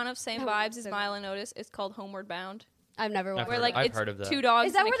 It's kind of same Oh, vibes as so- Milo and Otis. It's called Homeward Bound. I've never watched. I've Where heard- like I've it's heard of that. 2 dogs.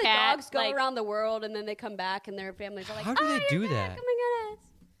 Is that and where a the cat, dogs go like- around the world and then they come back and their families are like, How do they "Oh, do you're that? back. Oh my goodness!"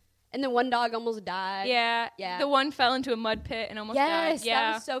 And then one dog almost died. Yeah, Yeah. The one fell into a mud pit and almost Yes, died. Yeah,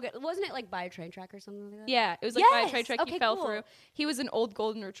 that was so good. Wasn't it like by a train track or something like that? yeah. It was like by a train Yes! track. Okay, He fell cool. through. He was an old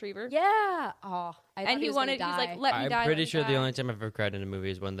golden retriever. Yeah. Oh, I thought and he was gonna wanted. He's die. like, let me die. I'm pretty let me sure the die." only time I've ever cried in a movie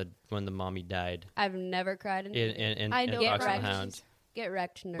is when the mommy died I've never cried in. in I know Fox and wrecked. the Hound. Get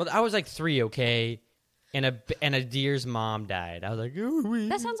wrecked, nerd. Well, I was like 3, okay, and a deer's mom died. I was like, ooh.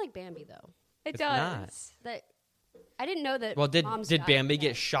 That sounds like Bambi though. It It's does. not. That I didn't know that. Well, did moms did died Bambi like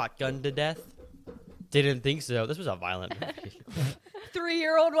get shotgunned to death? Didn't think so. This was a violent movie. that.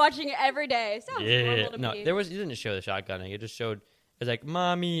 3-year-old watching it every day? Sounds Yeah. normal to No, me. it didn't show the shotgunning. It just showed. It's like,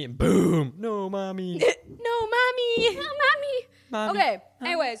 mommy, boom. No, mommy. No, mommy. Oh, mommy. Mommy. Okay.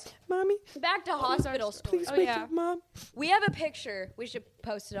 Anyways, Mommy. back to hospital stories. Oh yeah. Mom. We have a picture. We should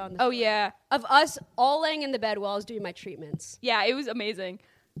post it on. The Oh story, yeah. Of us all laying in the bed while I was doing my treatments. Yeah. It was amazing.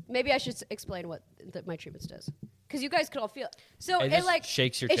 Maybe I should explain what my treatments does, because you guys could all feel it. So It it, just like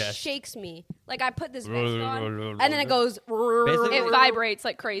shakes your it chest. shakes me. Like I put this vest on, and then it goes. Basically- It vibrates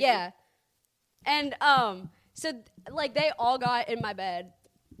like crazy. Yeah. And so like they all got in my bed,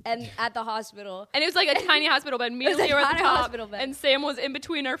 and at the hospital. And it was like a tiny hospital bed. Me and a Leo were at the tiny top, hospital bed. and Sam was in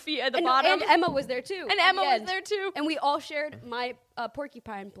between our feet at the And, bottom. and Emma was there too. And at Emma the was end. there too. And we all shared my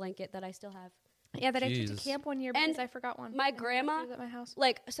porcupine blanket that I still have. Yeah, that I took Jesus. to camp one year And because I forgot one. my And grandma- it was at my house.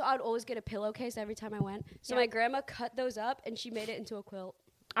 Like, so I would always get a pillowcase every time I went. So Yeah. my grandma cut those up and she made it into a quilt.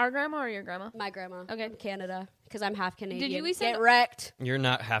 Our grandma or your grandma? My grandma. Okay. In Canada. Because I'm half Canadian. you send- Get wrecked. You're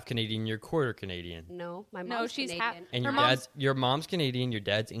not half Canadian. You're quarter Canadian. No, my mom's No, she's half- Canadian. And Her your mom's Canadian. Your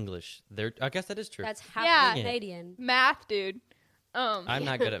dad's English. I guess that is true. That's half Yeah. Canadian. Math, dude. I'm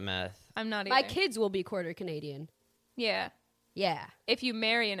not good at math. I'm not either. My kids will be quarter Canadian. Yeah. Yeah. If you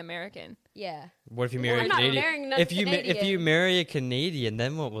marry an American. Yeah. What if you Well, marry I'm a not Canadian? marrying another If you Canadian. marry a Canadian,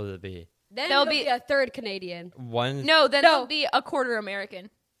 then what will it be? Then There'll there'll be- be a third Canadian. One. No, then No. they'll be a quarter American.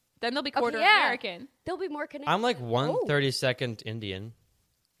 Then they'll be quarter yeah. American. There'll be more Canadian. I'm like Oh. 1/32 Indian.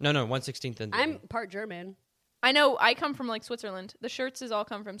 No, 1/16 Indian. I'm part German. I know. I come from like Switzerland. The shirts all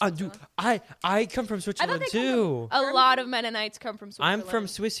come from Dude, Switzerland. I come from Switzerland they come too. A lot of Mennonites come from I'm Switzerland. from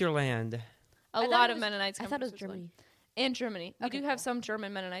Switzerland. A I thought lot it of was- Mennonites I come thought from it was Switzerland. Germany. And Germany. We Okay, do have cool. some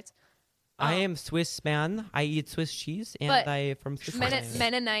German Mennonites. I am Swiss man. I eat Swiss cheese, and But I from Switzerland.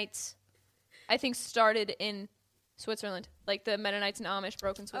 Mennonites, I think, started in Switzerland. Like the Mennonites and Amish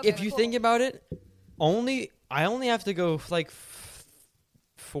broke in Switzerland. If you think about it, I only have to go like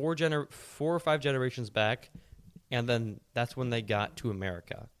 4 or 5 generations back, and then that's when they got to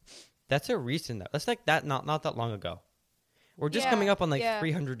America. That's a recent. That's like that. Not that long ago. We're just Yeah, coming up on like yeah.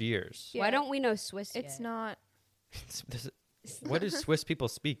 300 years. Yeah. Why don't we know Swiss It's yet? not. What do Swiss people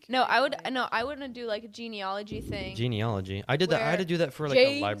speak? No, I wouldn't do like a genealogy thing. Genealogy. I did that. I had to do that for like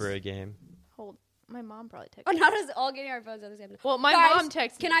James- a library game. Hold, my mom probably texted. Oh, not us all getting our phones at the same time. Well, my Guys, mom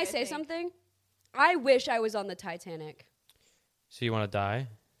texted. Can me, I say think. something? I wish I was on the Titanic. So you want to die?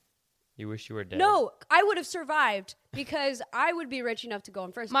 You wish you were dead? No, I would have survived because I would be rich enough to go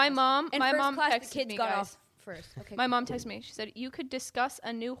in first My class. mom. In My first mom class, texted the kids me, got guys. off first. Okay. My mom texted me. She said you could discuss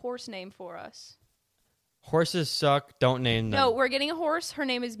a new horse name for us. Horses suck. Don't name them. No, we're getting a horse. Her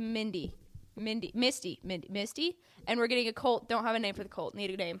name is Misty, and we're getting a colt. Don't have a name for the colt. Need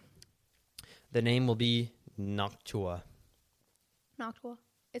a name. The name will be Noctua. Noctua.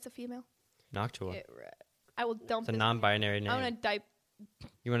 It's a female. Noctua. I will dump. It's a this- non-binary name. I want to diaper.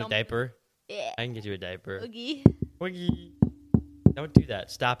 You want a dump- diaper? Yeah. I can get you a diaper. Oogie. Wiggy. Don't do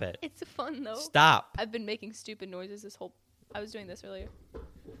that. Stop it. It's fun though. Stop. I've been making stupid noises this whole. I was doing this earlier,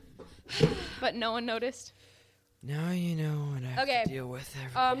 but no one noticed. Now you know what I have Okay. to deal with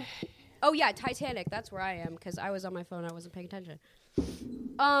every Oh yeah, Titanic. That's where I am because I was on my phone. I wasn't paying attention. Get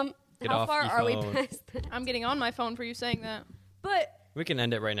How off far your are we phone. past that? I'm getting on my phone for you saying that. But We can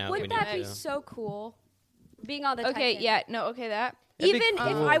end it right now. if we wouldn't need that be to. so cool being on the Okay, Titanic. yeah, no, okay, that. It'd be Even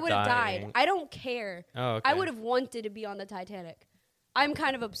if cool I would have dying. died, I don't care. Oh, okay. I would have wanted to be on the Titanic. I'm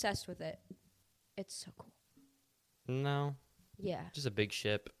kind of obsessed with it. It's so cool. No, Yeah. just a big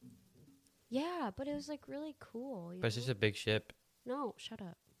ship. Yeah, but it was like really cool. But it's just a big ship. No, shut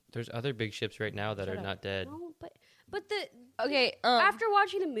up. There's other big ships right now that Shut are up. not dead. No, but the Okay, after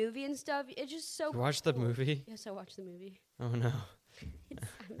watching the movie and stuff, it's just so You watched the cool. movie? Yes, I watched the movie. Oh no.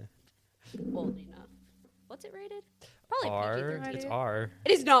 I'm old enough. What's it rated? Probably R. PG-13. It's R.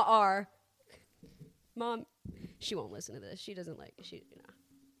 It is not R. Mom, she won't listen to this. She doesn't like she. You know.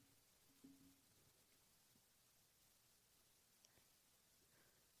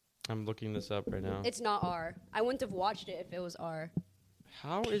 I'm looking this up right now. It's not R. I wouldn't have watched it if it was R.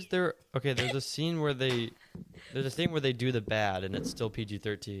 How is there? Okay, there's a scene where there's a thing where they do the bad, and it's still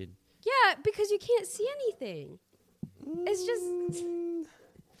PG-13. Yeah, because you can't see anything. It's just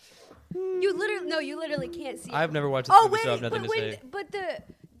you literally can't see. I've never watched this Oh movie, wait, so I have nothing but to say. but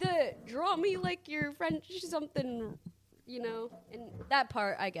the draw me like your French something, you know, and that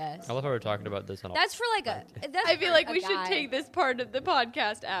part I guess. I love how we're talking about this on. That's for like a. That's I feel for like a we should guy. take this part of the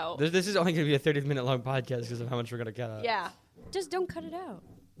podcast out. This is only going to be a 30-minute long podcast because of how much we're going to cut out. Yeah, just don't cut it out.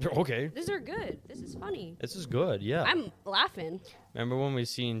 Okay. These are good. This is funny. This is good, yeah. I'm laughing. Remember when we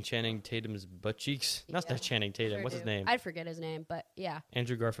seen Channing Tatum's butt cheeks? Not Yeah. that Channing Tatum. Sure What's his do. name? I'd forget his name, but yeah,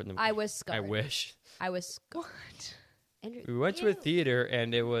 Andrew Garfield. In the I was scarred. I wish. I was scarred. What? Andrew- We went to a Ew. theater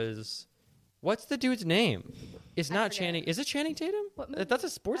and it was. What's the dude's name? It's I not forget. Channing. Is it Channing Tatum? What movie? That's a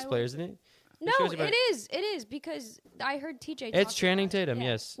sports I player, will- isn't it? No, shows about- it is because I heard TJ. It's talk Channing about it. Tatum. Yeah.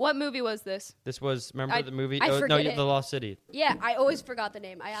 Yes. What movie was this? This was. Remember I- the movie? I no, forget it. The Lost City. Yeah, I always forgot the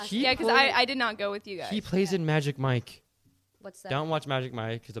name. I asked. He Yeah, because played- I did not go with you guys. He plays in Magic Mike. What's that? Don't watch Magic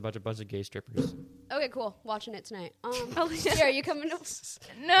Mike. It's about a bunch of gay strippers. Okay, cool. Watching it tonight. Oh, yeah. Here, are you coming? no.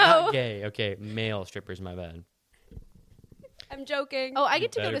 Not gay. Okay, male strippers. My bad. I'm joking. Oh, I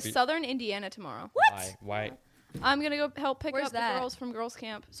get to go better to be- Southern Indiana tomorrow. What? Why? I'm gonna go help pick Where's up that? the girls from girls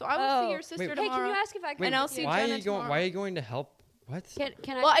camp. So I will Oh. see your sister Wait, Hey, tomorrow. can you ask if I can? And I'll see Why are Jenna you going? tomorrow. Why are you going to help? What?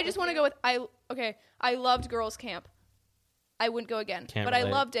 Can I? Well, I go just with want to you? go with I loved girls camp. I wouldn't go again, Can't but I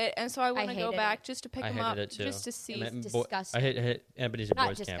relate. loved it, and so I want to go hated back it. just to pick I them hated up, it too. just to see. It's Bo- disgusting. I hate Ebenezer Not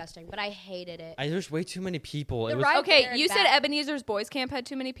Boys Camp. disgusting, but I hated it. There's way too many people. The It was, ride- Okay, there you and said back. Ebenezer's boys camp had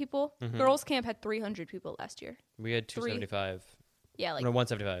too many people. Mhm. Girls camp had 300 people last year. we had 275. Yeah, like No,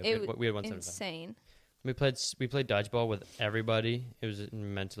 175. it We had 175. insane. We played dodgeball with everybody. It was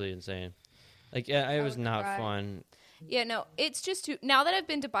mentally insane. Like it was would not cry. fun. Yeah, no, it's just too. Now that I've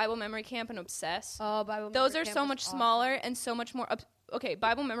been to Bible Memory Camp and Obsess, Oh, Bible those Memory are Camp so was much awesome. smaller and so much more. Okay,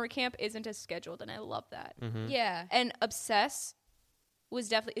 Bible Memory Camp isn't as scheduled, and I love that. Mm-hmm. Yeah. And Obsess was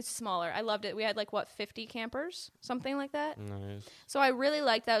definitely it's smaller. I loved it. We had like 50 campers, something like that. Nice. So I really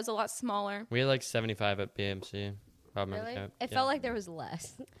liked that. It was a lot smaller. We had like 75 at BMC. Bob Memory Really? Camp. It Yeah. felt like there was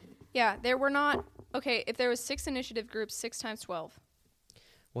less. Yeah, there were not. Okay, if there was 6 initiative groups, 6 times 12,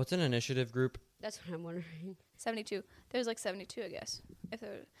 What's an initiative group? That's what I'm wondering. 72. There's like 72, I guess. If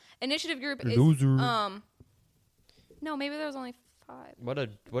there, initiative group is Loser. no, maybe there was only 5.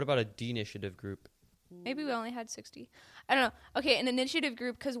 What about a de-initiative group? Maybe we only had 60. I don't know. Okay, an initiative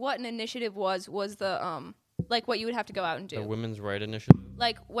group, because what an initiative was the like what you would have to go out and do. The women's right initiative.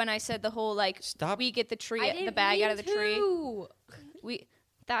 Like when I said the whole like Stop. we get the I tree didn't the bag mean out of the tree. to. We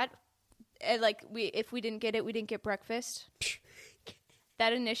that like we if we didn't get it, we didn't get breakfast.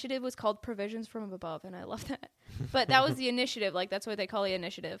 That initiative was called Provisions from Above, and I love that. But that was the initiative, like that's what they call the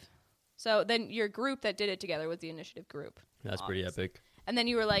initiative. So then your group that did it together was the initiative group. That's pretty Obviously. epic. And then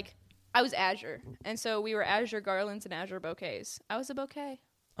you were like, I was Azure, and so we were Azure garlands and Azure bouquets. I was a bouquet.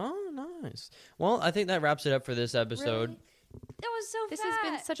 Oh, nice. Well, I think that wraps it up for this episode. Really? That was so This fast.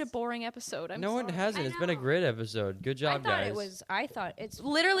 has been such a boring episode. I'm No, it sorry. hasn't. I It's been a know. great episode. Good I job, thought guys. it was. I thought it's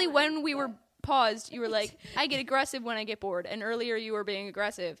Literally, fun, when we but- were paused, you were like, I get aggressive when I get bored. And earlier, you were being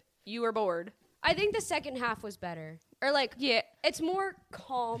aggressive. You were bored. I think the second half was better, or like Yeah. it's more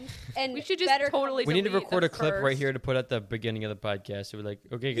calm and We should just better totally We need to delete record the a clip right first. here to put at the beginning of the podcast. So we're like,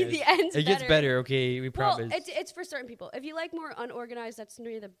 okay, guys, The end's it gets better. better. Okay, we Well, promise. it's for certain people. If you like more unorganized, that's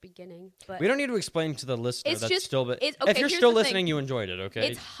near the beginning. But We don't need to explain to the listener It's that's just- still. But it's- if okay, you're here's still the thing. listening, you enjoyed it. Okay,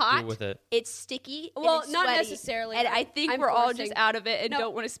 It's hot. Deal with it. It's sticky. and Well, it's not sweaty, necessarily. And I think I'm we're all forcing- just out of it and No,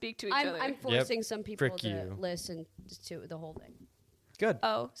 don't want to speak to each other. I'm forcing some people to listen to the whole thing. Good.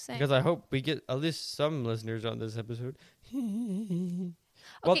 Oh, same. Because I hope we get at least some listeners on this episode.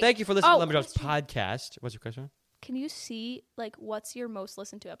 Well, Okay. thank you for listening Oh, to Lumberjacks podcast. What's your question? Can you see, like, what's your most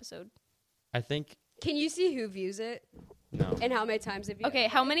listened to episode? I think Can you see who views it no. and how many times they view Okay,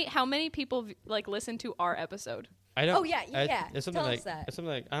 it? how many people, like, listen to our episode? I don't. Oh, yeah, yeah. It's something Tell us like that. It's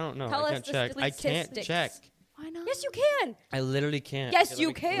something like I don't know. Tell I us can't the check. I can't statistics. check. Why not? Yes, you can. I literally can't. Yes, Let you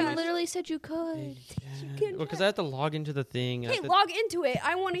me- can. You literally said you could. can Well, because I have to log into the thing. I Hey, have to- log into it.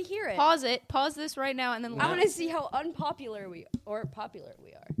 I want to hear it. Pause it. Pause this right now and then. I want to see how unpopular or popular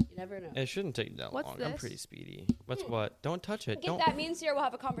we are. You never know. It shouldn't take that What's long. I'm this? pretty speedy. What's what? Don't touch it. Get Don't. that. Me and Sierra will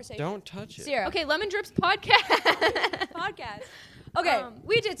have a conversation. Don't touch it. Sierra. Okay, Lemon Drips podcast. Podcast. Okay,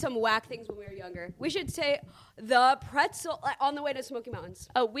 we did some whack things when we were younger. We should say the pretzel on the way to Smoky Mountains.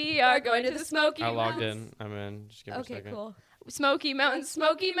 Oh, we are going to the Smoky I logged Mountains. in. I'm in. Just give me a Okay, second. cool. Smoky Mountains,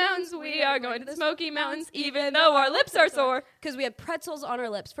 we are going to the Smoky Mountains, even though our lips are sore. Because we had pretzels on our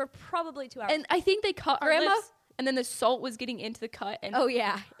lips for probably 2 hours. And I think they cut our Grandma? lips, and then the salt was getting into the cut. And oh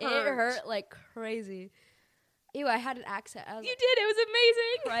yeah, it hurt. hurt like crazy. Ew, I had an accent. I was you did. It was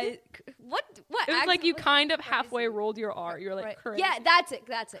amazing. right. What? What? It was like accent you was kind of crazy? halfway rolled your R. You're like, Right. crazy. Yeah, that's it.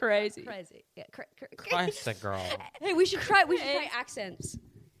 That's it. Crazy. Crazy. Yeah, Classic girl. Hey, we should try. We should try accents.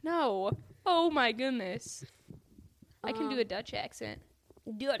 No. Oh my goodness. I can do a Um, Dutch accent.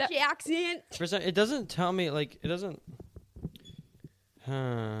 Dutch accent. For some, it doesn't tell me like it doesn't.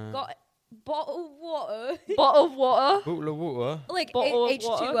 Got bottle of water. Bottle of water. Bootla woota. Like Bottle of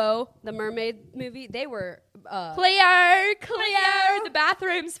H2O, the mermaid movie. They were. Clear. The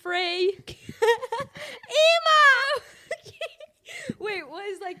bathroom's free. Emma. Wait, what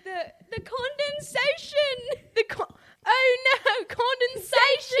is like the condensation? Oh no,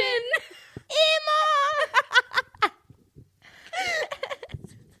 condensation. Emma.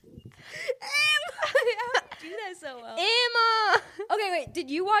 Emma. Do that so well. Emma. Okay, wait. Did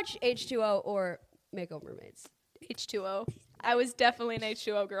you watch H2O or Makeover Mermaids? H2O. I was definitely an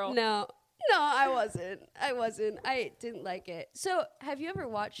H2O girl. No, I wasn't. I didn't like it. So, have you ever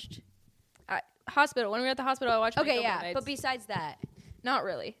watched? Hospital. When we were at the hospital, I watched. Okay, Makeover yeah. Mermaids. But besides that, not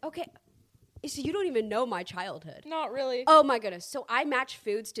really. okay. So you don't even know my childhood. Not really. Oh my goodness. So I match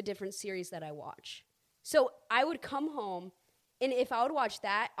foods to different series that I watch. So I would come home, and if I would watch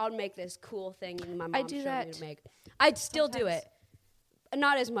that, I'd make this cool thing my mom do showed me that to make. I'd still do sometimes. it.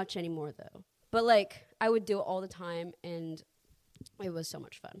 Not as much anymore, though. But, like, I would do it all the time, and it was so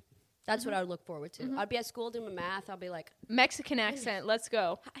much fun. That's what I would look forward to. I'd be at school doing my math. I'll be like, Mexican accent. Let's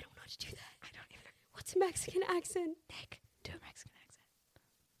go. I don't know how to do that. I don't even know. What's a Mexican accent? Nick, do a Mexican accent.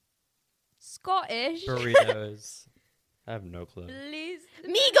 Scottish. Burritos. I have no clue. Please.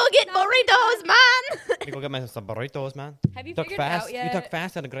 Me go get burritos, man. You go get me some burritos, man. Have you Talk figured it fast. out You yet? talk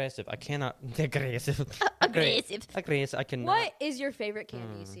fast and aggressive. I cannot. Aggressive. Aggressive. Aggressive. I cannot. What is your favorite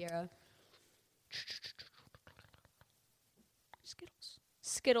candy, Sierra?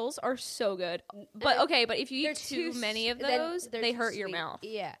 Skittles are so good. But okay, but if you They're eat too many of then those, they're they too hurt your sweet. mouth.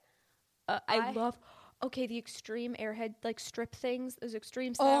 Yeah. I love. Okay, the extreme airhead like strip things. Those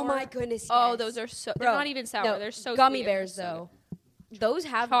extreme sour. Oh my goodness. Oh, yes. those are so. Bro, They're not even sour. no, They're so gummy sweet. bears They're so though. Those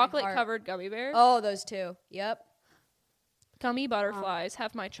have good. my Chocolate heart. covered gummy bears. Oh, those two. Yep. Gummy butterflies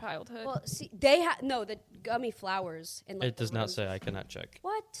have my childhood. Well, see, they have the gummy flowers and like It does not say. I cannot check.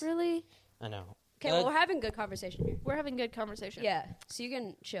 What? Really? I know. Okay, well, we're having good conversation here. We're having good conversation. Yeah, so you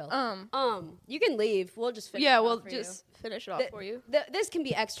can chill. Um. You can leave. We'll just finish. Yeah, it off we'll for just finish it off you. for you. This can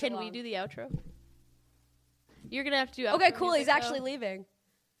be extra. Can we long. do the outro? You're gonna have to do. Okay, outro cool. music, He's actually though. leaving.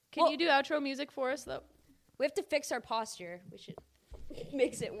 Can Well- you do outro music for us though? We have to fix our posture. We should.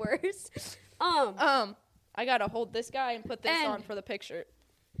 Makes it worse. I gotta hold this guy and put this And- on for the picture.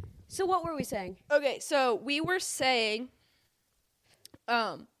 So what were we saying? Okay, so we were saying,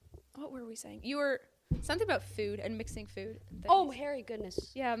 what were we saying? You were something about food and mixing food. and Oh, things. Harry,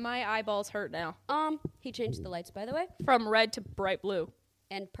 goodness. Yeah, my eyeballs hurt now. He changed the lights, by the way, From red to bright blue.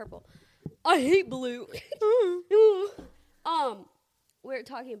 and purple. I hate blue. We're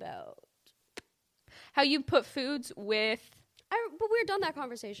talking about. How you put foods with But we were done that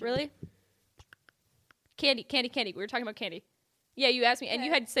conversation. really candy. We were talking about candy. Yeah, you asked me, and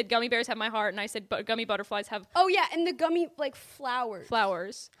you Okay. had said gummy bears have my heart, and I said gummy butterflies have Oh yeah, and the gummy flowers.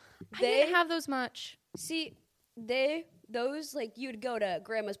 flowers. I They- didn't have those much. See, those you'd go to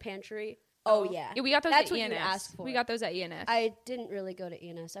grandma's pantry. Oh yeah. Yeah, we got those That's at what ENS. you asked for. We got those at ENS. I didn't really go to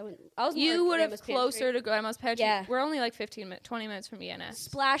ENS. I was more You would have grandma's closer pantry. to Grandma's Pantry. Yeah. We're only like 20 minutes from ENS.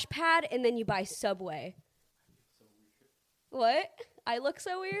 Splash Pad, and then you buy Subway. What? I look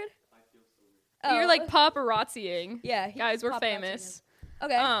so weird. Oh, You're like paparazziing. yeah, he's Guys, we're paparazziing famous.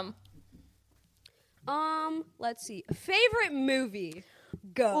 him. Okay. Let's see. Favorite movie?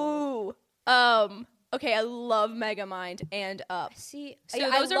 Go. Okay, I love Megamind and Up. See, So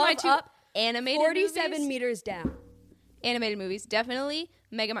I those are my love two Up. animated 47 movies. meters down. Animated movies, definitely.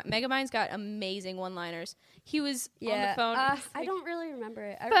 Megamind's got amazing one-liners. He was on the phone. I don't really remember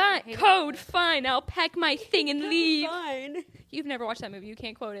it. Fine, code, fine. I'll pack my thing and leave. Fine. You've never watched that movie. You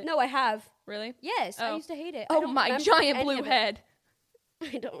can't quote it. No, I have. Really? Yes, I Oh. used to hate it. I Oh don't my remember giant any blue of it. head.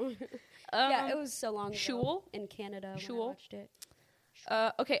 I don't. Yeah, it was so long ago. Shul? In Canada when I Shul? watched it.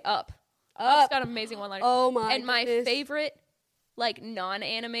 Okay, Up. Up. Up's got amazing one-liners. Oh my And my goodness. favorite, like,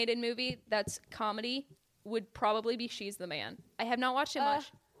 non-animated movie that's comedy would probably be She's the Man. I have not watched it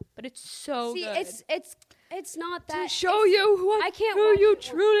much, but it's so See, good. it's not that. to show you I can't who watch you it.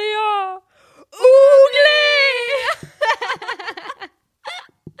 truly are. Oogly!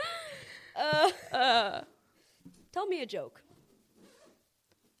 Tell me a joke.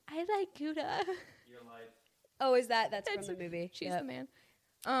 I like Gouda. Oh, is that's That's- from the movie? She's Yep. the man.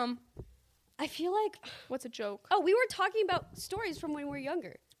 I feel like. What's a joke? Oh, we were talking about stories from when we were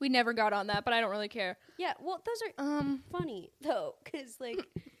younger. We never got on that, but I don't really care. Yeah, well, those are funny though, because like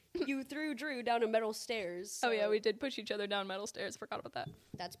you threw Drew down a metal stairs. Oh yeah, so we did push each other down metal stairs. Forgot about that.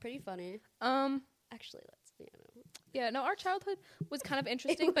 That's pretty funny. Actually, that's Yeah, no, our childhood was kind of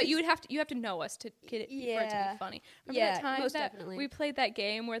interesting, but you have to know us to get it for it to Yeah. be funny. Remember Yeah, that time most that definitely. we played that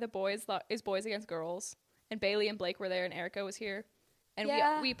game where the boys is boys against girls, and Bailey and Blake were there, and Erica was here, and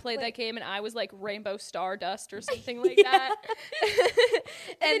Yeah, we played that wait. game, and I was like Rainbow Stardust or something like that.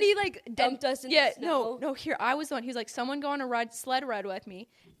 and then he like dumped us in the snow. no, here I was the one. He was like, someone go on a sled ride with me,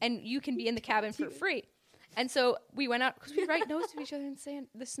 and you can be in the cabin for free. And so we went out because we write notes to each other in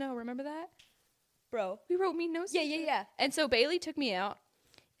the snow. Remember that? Bro. We wrote mean notes. Yeah, to each yeah, other. yeah. And so Bailey took me out,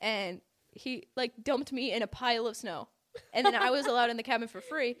 and he like dumped me in a pile of snow, and then I was allowed in the cabin for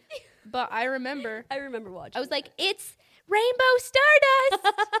free. But I remember I remember watching. I was like, "It's Rainbow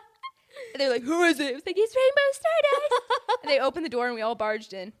Stardust." And they're like, "Who is it?" I was like, "It's Rainbow Stardust." And they opened the door, and we all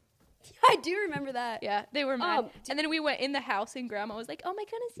barged in. I do remember that. Yeah, they were mad. d- And then we went in the house, and Grandma was like, "Oh my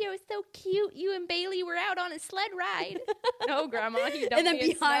goodness, you were so cute. You and Bailey were out on a sled ride." No, Grandma, you dumped And then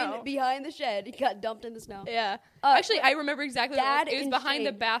me in snow. behind the shed, he got dumped in the snow. Yeah. Actually, I remember exactly what Dad it was. It was and behind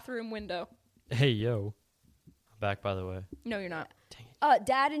the Shane. bathroom window. Hey, yo. I'm back, by the way. No, you're not.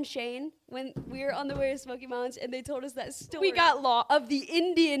 Dad and Shane, when we were on the way to Smoky Mountains, and they told us that story. We got lost. of the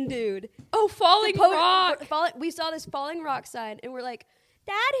Indian dude. Oh, falling rock. We saw this falling rock sign, and we're like,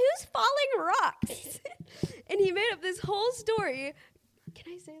 Dad, who's falling rocks? And he made up this whole story.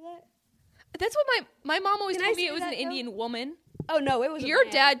 Can I say that? That's what my mom always Can I told me say it was that, an though? Indian woman. Oh no, it was Your a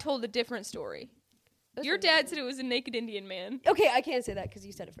man. dad told a different story. That's Your a dad said it was a naked Indian man. Okay, I can't say that because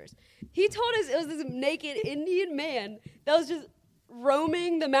you said it first. He told us it was this naked Indian man that was just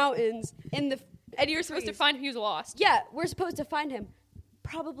roaming the mountains in the. And you're supposed to trees. find him. He was lost. Yeah, we're supposed to find him.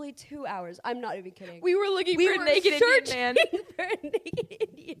 Probably 2 hours. I'm not even kidding. We were looking We for were a naked Indian man. searching for a naked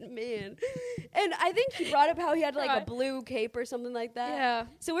Indian man. And I think he brought up how he had like a God. blue cape or something like that. Yeah.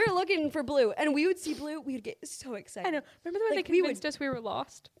 So we were looking for blue, and we would see blue, we'd get so excited. I know. Remember when Like, they we convinced us we were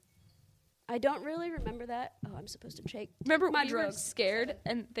lost? I don't really remember that. Oh, I'm supposed to take. Remember my we were drugs. scared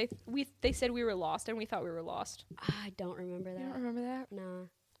and they said we were lost and we thought we were lost. I don't remember You don't that. remember that? Nah.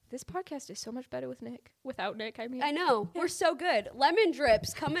 This podcast is so much better with Nick. Without Nick, I mean. I know. We're so good. Lemon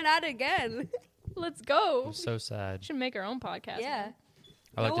drips coming at it again. Let's go. I'm so sad. Should make our own podcast. Yeah.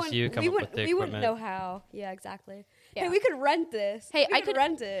 I'd like No to see you come we up with the We wouldn't equipment. know how. Yeah, exactly. Yeah. Hey, we could rent this. Hey, We I could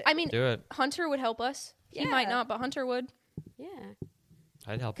rent it. I mean, Do it. Hunter would help us. He might Yeah. not, but Hunter would. yeah.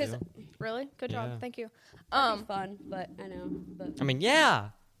 I'd help 'Cause- you. Really? Good job. Yeah. Thank you. It'd be fun, but I know. But I mean, yeah.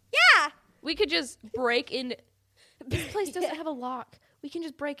 We could just break in. This place doesn't have a lock. We can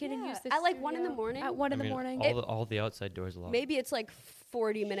just break in and Yeah. use this. At, like, 1 in the studio. morning? At 1 in I the mean, morning. all the outside doors locked. maybe it's like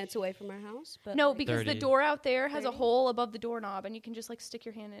 40 minutes away from our house. But No, like, because the 30. door out there has a 30? hole above the doorknob, and you can just like stick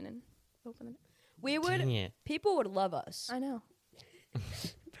your hand in and open it. we would. Dang it. People would love us. I know.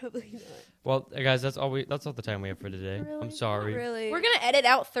 Probably not. Well, guys, that's all the time we have for today. Really? I'm sorry. Really. We're gonna edit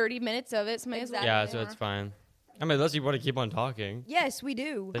out 30 minutes of it, so may as well. Yeah, Exactly. so it's fine. I mean, unless you want to keep on talking, Yes, we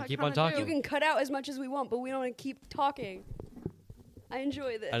do. then I keep kinda on do. talking. You can cut out as much as we want, but we don't want to keep talking. I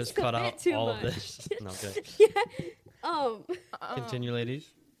enjoy this. I just a cut bit out too all much. of this. No, good. Yeah. Continue,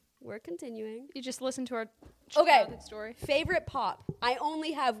 ladies. We're continuing. You just listen to our Okay. childhood story. Favorite pop. I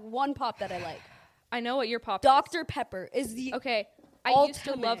only have one pop that I like. I know what your pop. Dr. Pepper is the Is. Okay. I used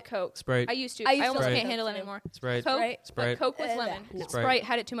to Ultimate. love Coke. Sprite. I used to. I I, used to almost love can't Coke handle it too. anymore. Sprite. Coke, Sprite. Sprite. but Coke with lemon. no. Sprite. Sprite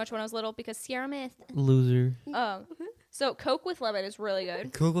had it too much when I was little because Sierra Mist. Loser. So Coke with lemon is really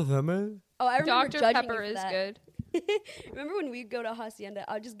good. Cocoa lemon. Oh, I remember Dr. judging Pepper you for is that. good. Remember when we'd go to Hacienda,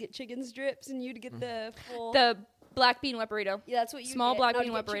 I'd just get chicken strips and you'd get the full. The black bean wet burrito. yeah, that's what you small get, black and I'd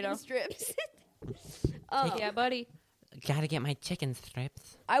bean get wet chicken burrito. strips. Yeah, buddy. Gotta get my chicken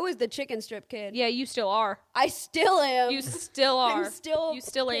strips. I was the chicken strip kid. Yeah, you still are. I still am. You still are. I'm still. You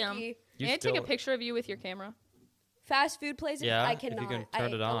still am. picky. You May I take a still- picture of you with your camera? Fast food places. Yeah, I if you cannot. can I turn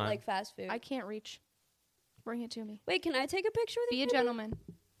it don't on. like fast food. I can't reach. Bring it to me. Wait, can I take a picture with Be you? a gentleman.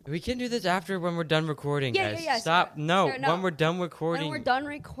 We can do this after when we're done recording, Yeah, guys. yeah, yeah, Stop. Sarah. No, Sarah, no. when we're done recording. When we're done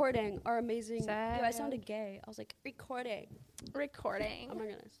recording our amazing. Dude, I Sad. sounded gay. I was like recording. Recording. Oh my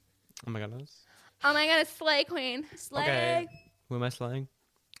goodness. Oh my goodness. Oh my god, a slay queen. Slay. Okay. Who am I slaying?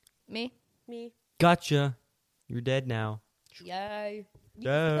 Me. Me. Gotcha. You're dead now. Yay. You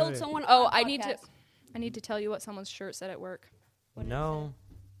Yay. killed someone. Oh, on I need to. podcast. I need to tell you what someone's shirt said at work. What did it No.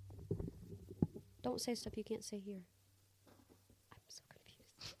 Don't say stuff you can't say here. I'm so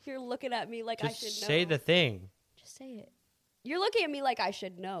confused. You're looking at me like I should Just know. say the thing. Just say it. You're looking at me like I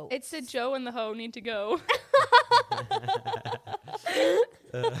should know. It said Joe and the hoe need to go.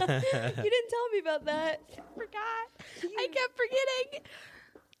 You didn't tell me about that. Forgot. I kept forgetting.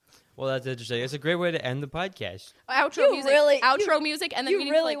 Well, that's interesting. It's a great way to end the podcast. Outro You music. really- Outro you- music, and then we You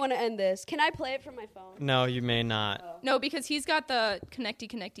need really to, like, want to end this? Can I play it from my phone? No, you may not. No, because he's got the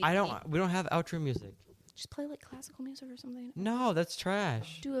connecty. I don't. We don't have outro music. Just play like classical music or something. No, that's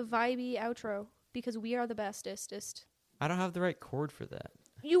trash. Do a vibey outro because we are the bestest. I don't have the right chord for that.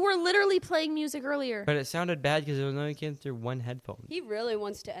 You were literally playing music earlier. But it sounded bad because it only came through one headphone. He really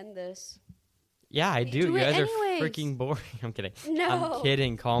wants to end this. Yeah, I do. Do You it guys anyways. are freaking boring. I'm kidding. No. I'm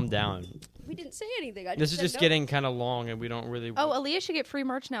kidding. Calm down. We didn't say anything. I This is said just no. getting kind of long, and we don't really. Oh, Aaliyah should get free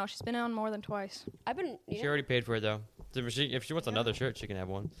merch now. She's been on more than twice. I've been. She Yeah. already paid for it though. So if she wants another shirt, she can have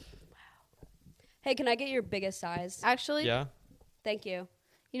one. Hey, can I get your biggest size? Actually, Yeah. Thank you.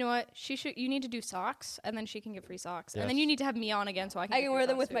 you know what? You need to do socks, and then she can get free socks, and then Yes. you need to have me on again so I can. I get can free wear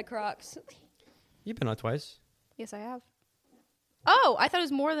them socks with too. my Crocs. You've been on twice. Yes, I have. Oh, I thought it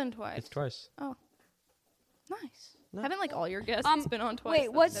was more than twice. It's twice. Oh, nice. No. Haven't like all your guests been on twice?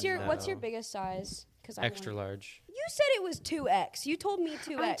 Wait, what's That's- your No. biggest size? Because Extra large. You said it was 2X. You told me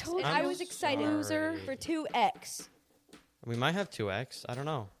 2X. I told and you. I was excited Sorry. for 2X. We might have 2X. I don't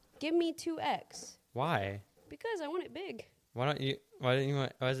know. Give me 2X Why? because I want it big. Why don't you? Why didn't you?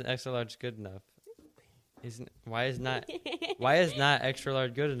 Why isn't extra large good enough? Why is not extra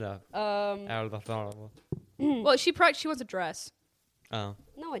large good enough? Out of the thought. Well, she wants a dress. Oh.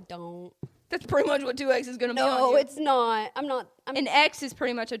 No, I don't. That's pretty much what 2X is gonna be. on No, you. it's not. I'm not. I'm. An X is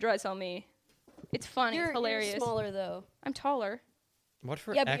pretty much a dress on me. It's funny. You're It's hilarious. You're smaller though. I'm taller. What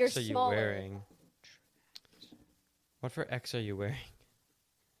for Yeah, but you're X are you smaller. wearing? What for X are you wearing?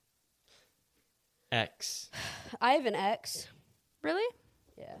 X. I have an X. Really?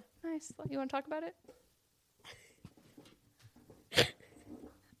 Yeah. Nice. You want to talk about it?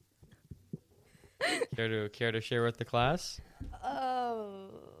 Care to share with the class? Oh.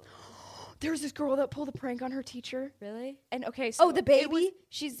 There was this girl that pulled a prank on her teacher. Really? And okay, so Oh, the it baby. was-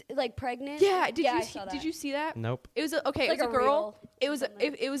 She's like pregnant. yeah. Did I you saw that. did you see that? Nope. It was It's it like was a girl. reel It was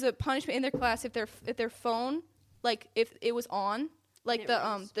something. it was a punishment in their class if their phone, like if it was on, like It the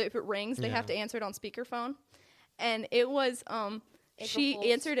rings. if it rings, they have Yeah. to answer it on speakerphone. And it was she Fool's.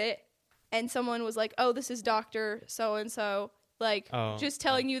 answered it, and someone was like, "Oh, this is Doctor so and so, like Oh, just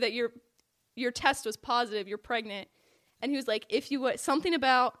telling you that your test was positive, you're pregnant." And he was like, "If you something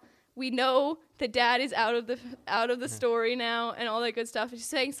about." We know that dad is out of the story now and all that good stuff. She's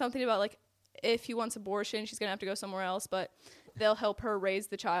saying something about like if he wants abortion, she's gonna have to go somewhere else, but they'll help her raise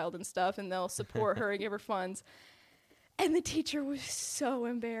the child and stuff, and they'll support her and give her funds. And the teacher was so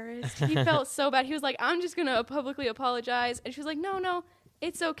embarrassed. He felt so bad. He was like, "I'm just gonna publicly apologize," and she was like, "No,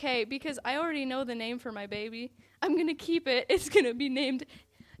 it's okay because I already know the name for my baby. I'm gonna keep it. It's gonna be named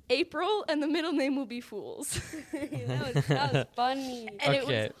April, and the middle name will be Fools." that was funny. And it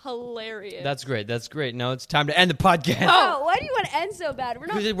Okay. was hilarious. That's great. That's great. Now it's time to end the podcast. Oh, why do you want to end so bad? We're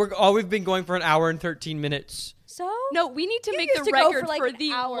not. Because we've been going for an hour and 13 minutes. So No, we need to You make used the to go for, record like, for an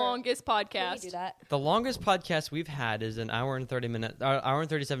the hour. longest Can we podcast. do that? The longest podcast we've had is an hour and 30 minutes, hour and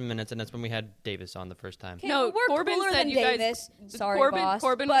 37 minutes, and that's when we had Davis on the first time. Okay, No, we're Corbin cooler said than you guys- Davis. Sorry, Corbin, boss.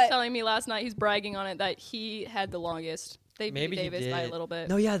 Corbin but was telling me last night, he's bragging on it, that he had the longest. They beat Maybe Davis he did. by a little bit.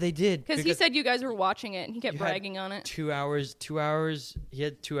 No, yeah, they did. Because he said you guys were watching it, and he kept You had bragging on it. 2 hours. 2 hours. He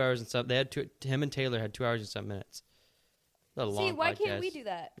had 2 hours and some. They had him and Taylor had 2 hours and some minutes. That's a long see, why podcast. can't we do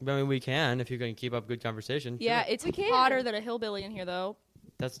that? I mean, we can if you can keep up good conversation. Yeah, Sure. it's We can. hotter than a hillbilly in here, though.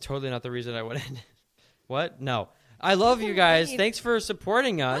 That's totally not the reason I would end. What? No. I love you guys. Leave. Thanks for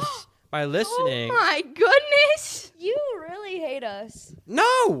supporting us by listening. Oh my goodness! You really hate us.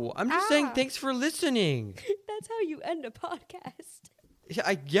 No, I'm just saying Ah. thanks for listening. That's how you end a podcast.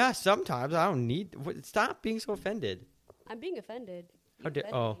 Yeah, sometimes I don't need. Stop being so offended. I'm being offended. You How dare?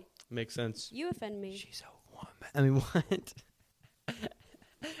 offend Oh, me. makes sense. You offend me. She's a woman. I mean, what?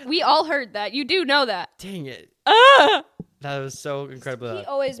 We all heard that. You do know that. Dang it. Ah! That was so incredible. He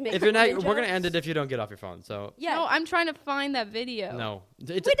always makes. If you're not, women we're gonna jokes. end it if you don't get off your phone. So Yeah. No, I'm trying to find that video. no, Wait,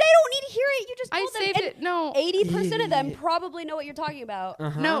 they don't need to hear it. You just I told them. saved And it. No. 80% of them probably know what you're talking about.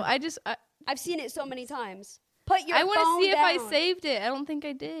 No, I just. I've seen it so many times. Put your I want phone to see if I down. saved it. I don't think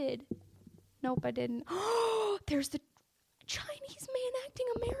I did. Nope, I didn't. There's the Chinese man acting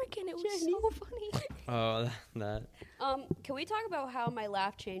American. It was so funny. Oh, that. Can we talk about how my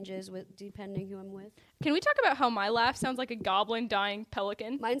laugh changes with depending who I'm with? Can we talk about how my laugh sounds like a goblin dying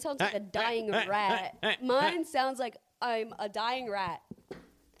pelican? Mine sounds like a dying rat. Mine sounds like I'm a dying rat.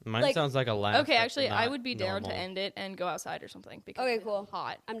 Mine Like- sounds like a laugh. Okay, that's actually, I not would be down to normal. end it and go outside or something. Because Okay, it's cool.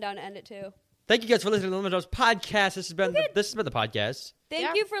 hot. I'm down to end it too. Thank you guys for listening to the Lemon Drops podcast. This has been the podcast. Thank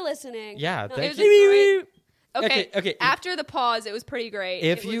Yeah. you for listening. Yeah, No, thank It was you. great. Okay, Okay. After the pause, it was pretty great.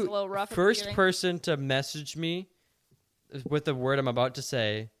 If it was you a little rough. at the first beginning. person to message me with the word I'm about to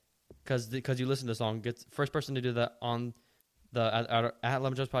say, because you listen to the song, gets first person to do that on the at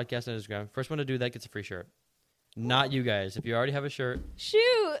Lemon Drops podcast on Instagram. First one to do that gets a free shirt. Not you guys. If you already have a shirt,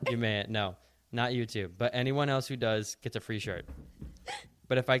 Shoot. you may no, not you two, but anyone else who does gets a free shirt.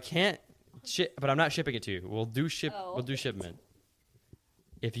 But if I can't but I'm not shipping it to you. We'll do Oh. We'll do shipment.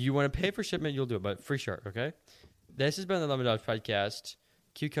 If you want to pay for shipment, you'll do it, but free shirt, okay? This has been the Lemon Drops podcast.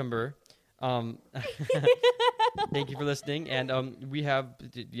 Cucumber. Thank you for listening. And we have,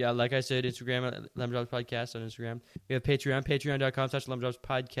 like I said, Instagram at Lemon Drops Podcast on Instagram. We have Patreon, patreon.com/Lemon Drops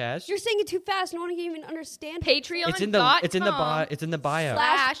Podcast. You're saying it too fast. No one can even understand. Patreon. It's in the bio.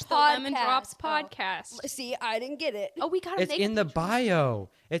 Slash the Lemon podcast. Drops Oh. podcast. See, I didn't get it. Oh, we gotta It's make in the bio.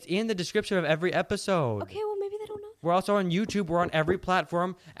 It's in the description of every episode. Okay, well maybe they don't know. We're also on YouTube. We're on every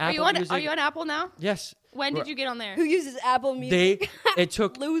platform. Are you Apple on Music. Apple now? Yes. When We're- did you get on there? Who uses Apple Music? It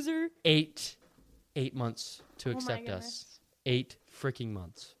took Loser. 8 months to Oh my accept us. goodness. 8 freaking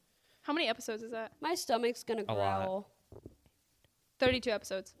months. How many episodes is that? My stomach's gonna A lot. growl. 32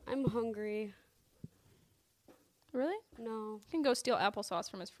 episodes. I'm hungry. Really? No. You can go steal applesauce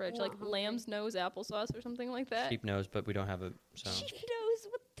from his fridge, I'm like not hungry. lamb's nose applesauce or something like that. Sheep knows, but we don't have it. So She knows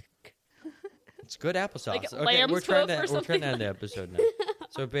what the... it's good applesauce. Like okay, lamb's we're trying hoof or to something end the episode now.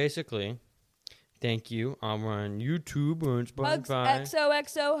 So basically, thank you. We're on YouTube, we're on Hugs, Spotify.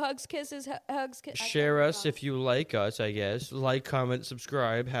 XOXO, hugs, kisses, hugs, kisses. Share us if you like us, I guess. Like, comment,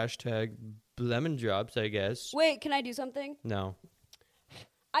 subscribe. Hashtag Lemon Drops, I guess. Wait, can I do something? No.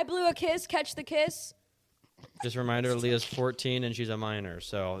 I blew a kiss, catch the kiss. Just a reminder, Leah's 14 and she's a minor.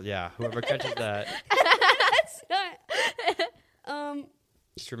 So, yeah, whoever catches that, That's not...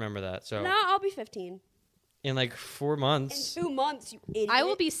 just remember that. So, No, I'll be 15. in like 4 In months, 2 months, you idiot. I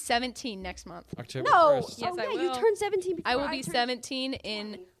will be 17 next month. October No. 1st. Yes, oh, I yeah, will. you turn 17 before I will be turn 17 in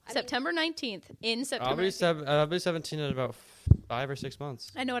 20. September 19th. In September. I'll be 17 in about 5 or 6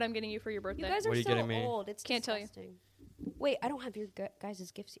 months. I know what I'm getting you for your birthday. You guys are What are you so getting me? old. It's Can't tell you. disgusting. Wait, I don't have your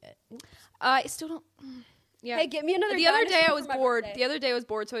guys' gifts yet. I still don't. Yeah. Hey, get me another the other day dinosaur I was for my bored. birthday. The other day I was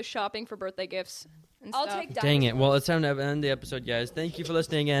bored, so I was shopping for birthday gifts. And I'll stuff. take Dang it. dinosaurs. Well, it's time to end the episode, guys. Thank you for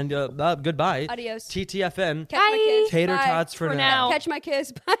listening, and goodbye. Adios. TTFN. Catch my kiss. Tater Bye. tots for For now. now. Catch my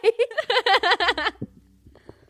kiss. Bye.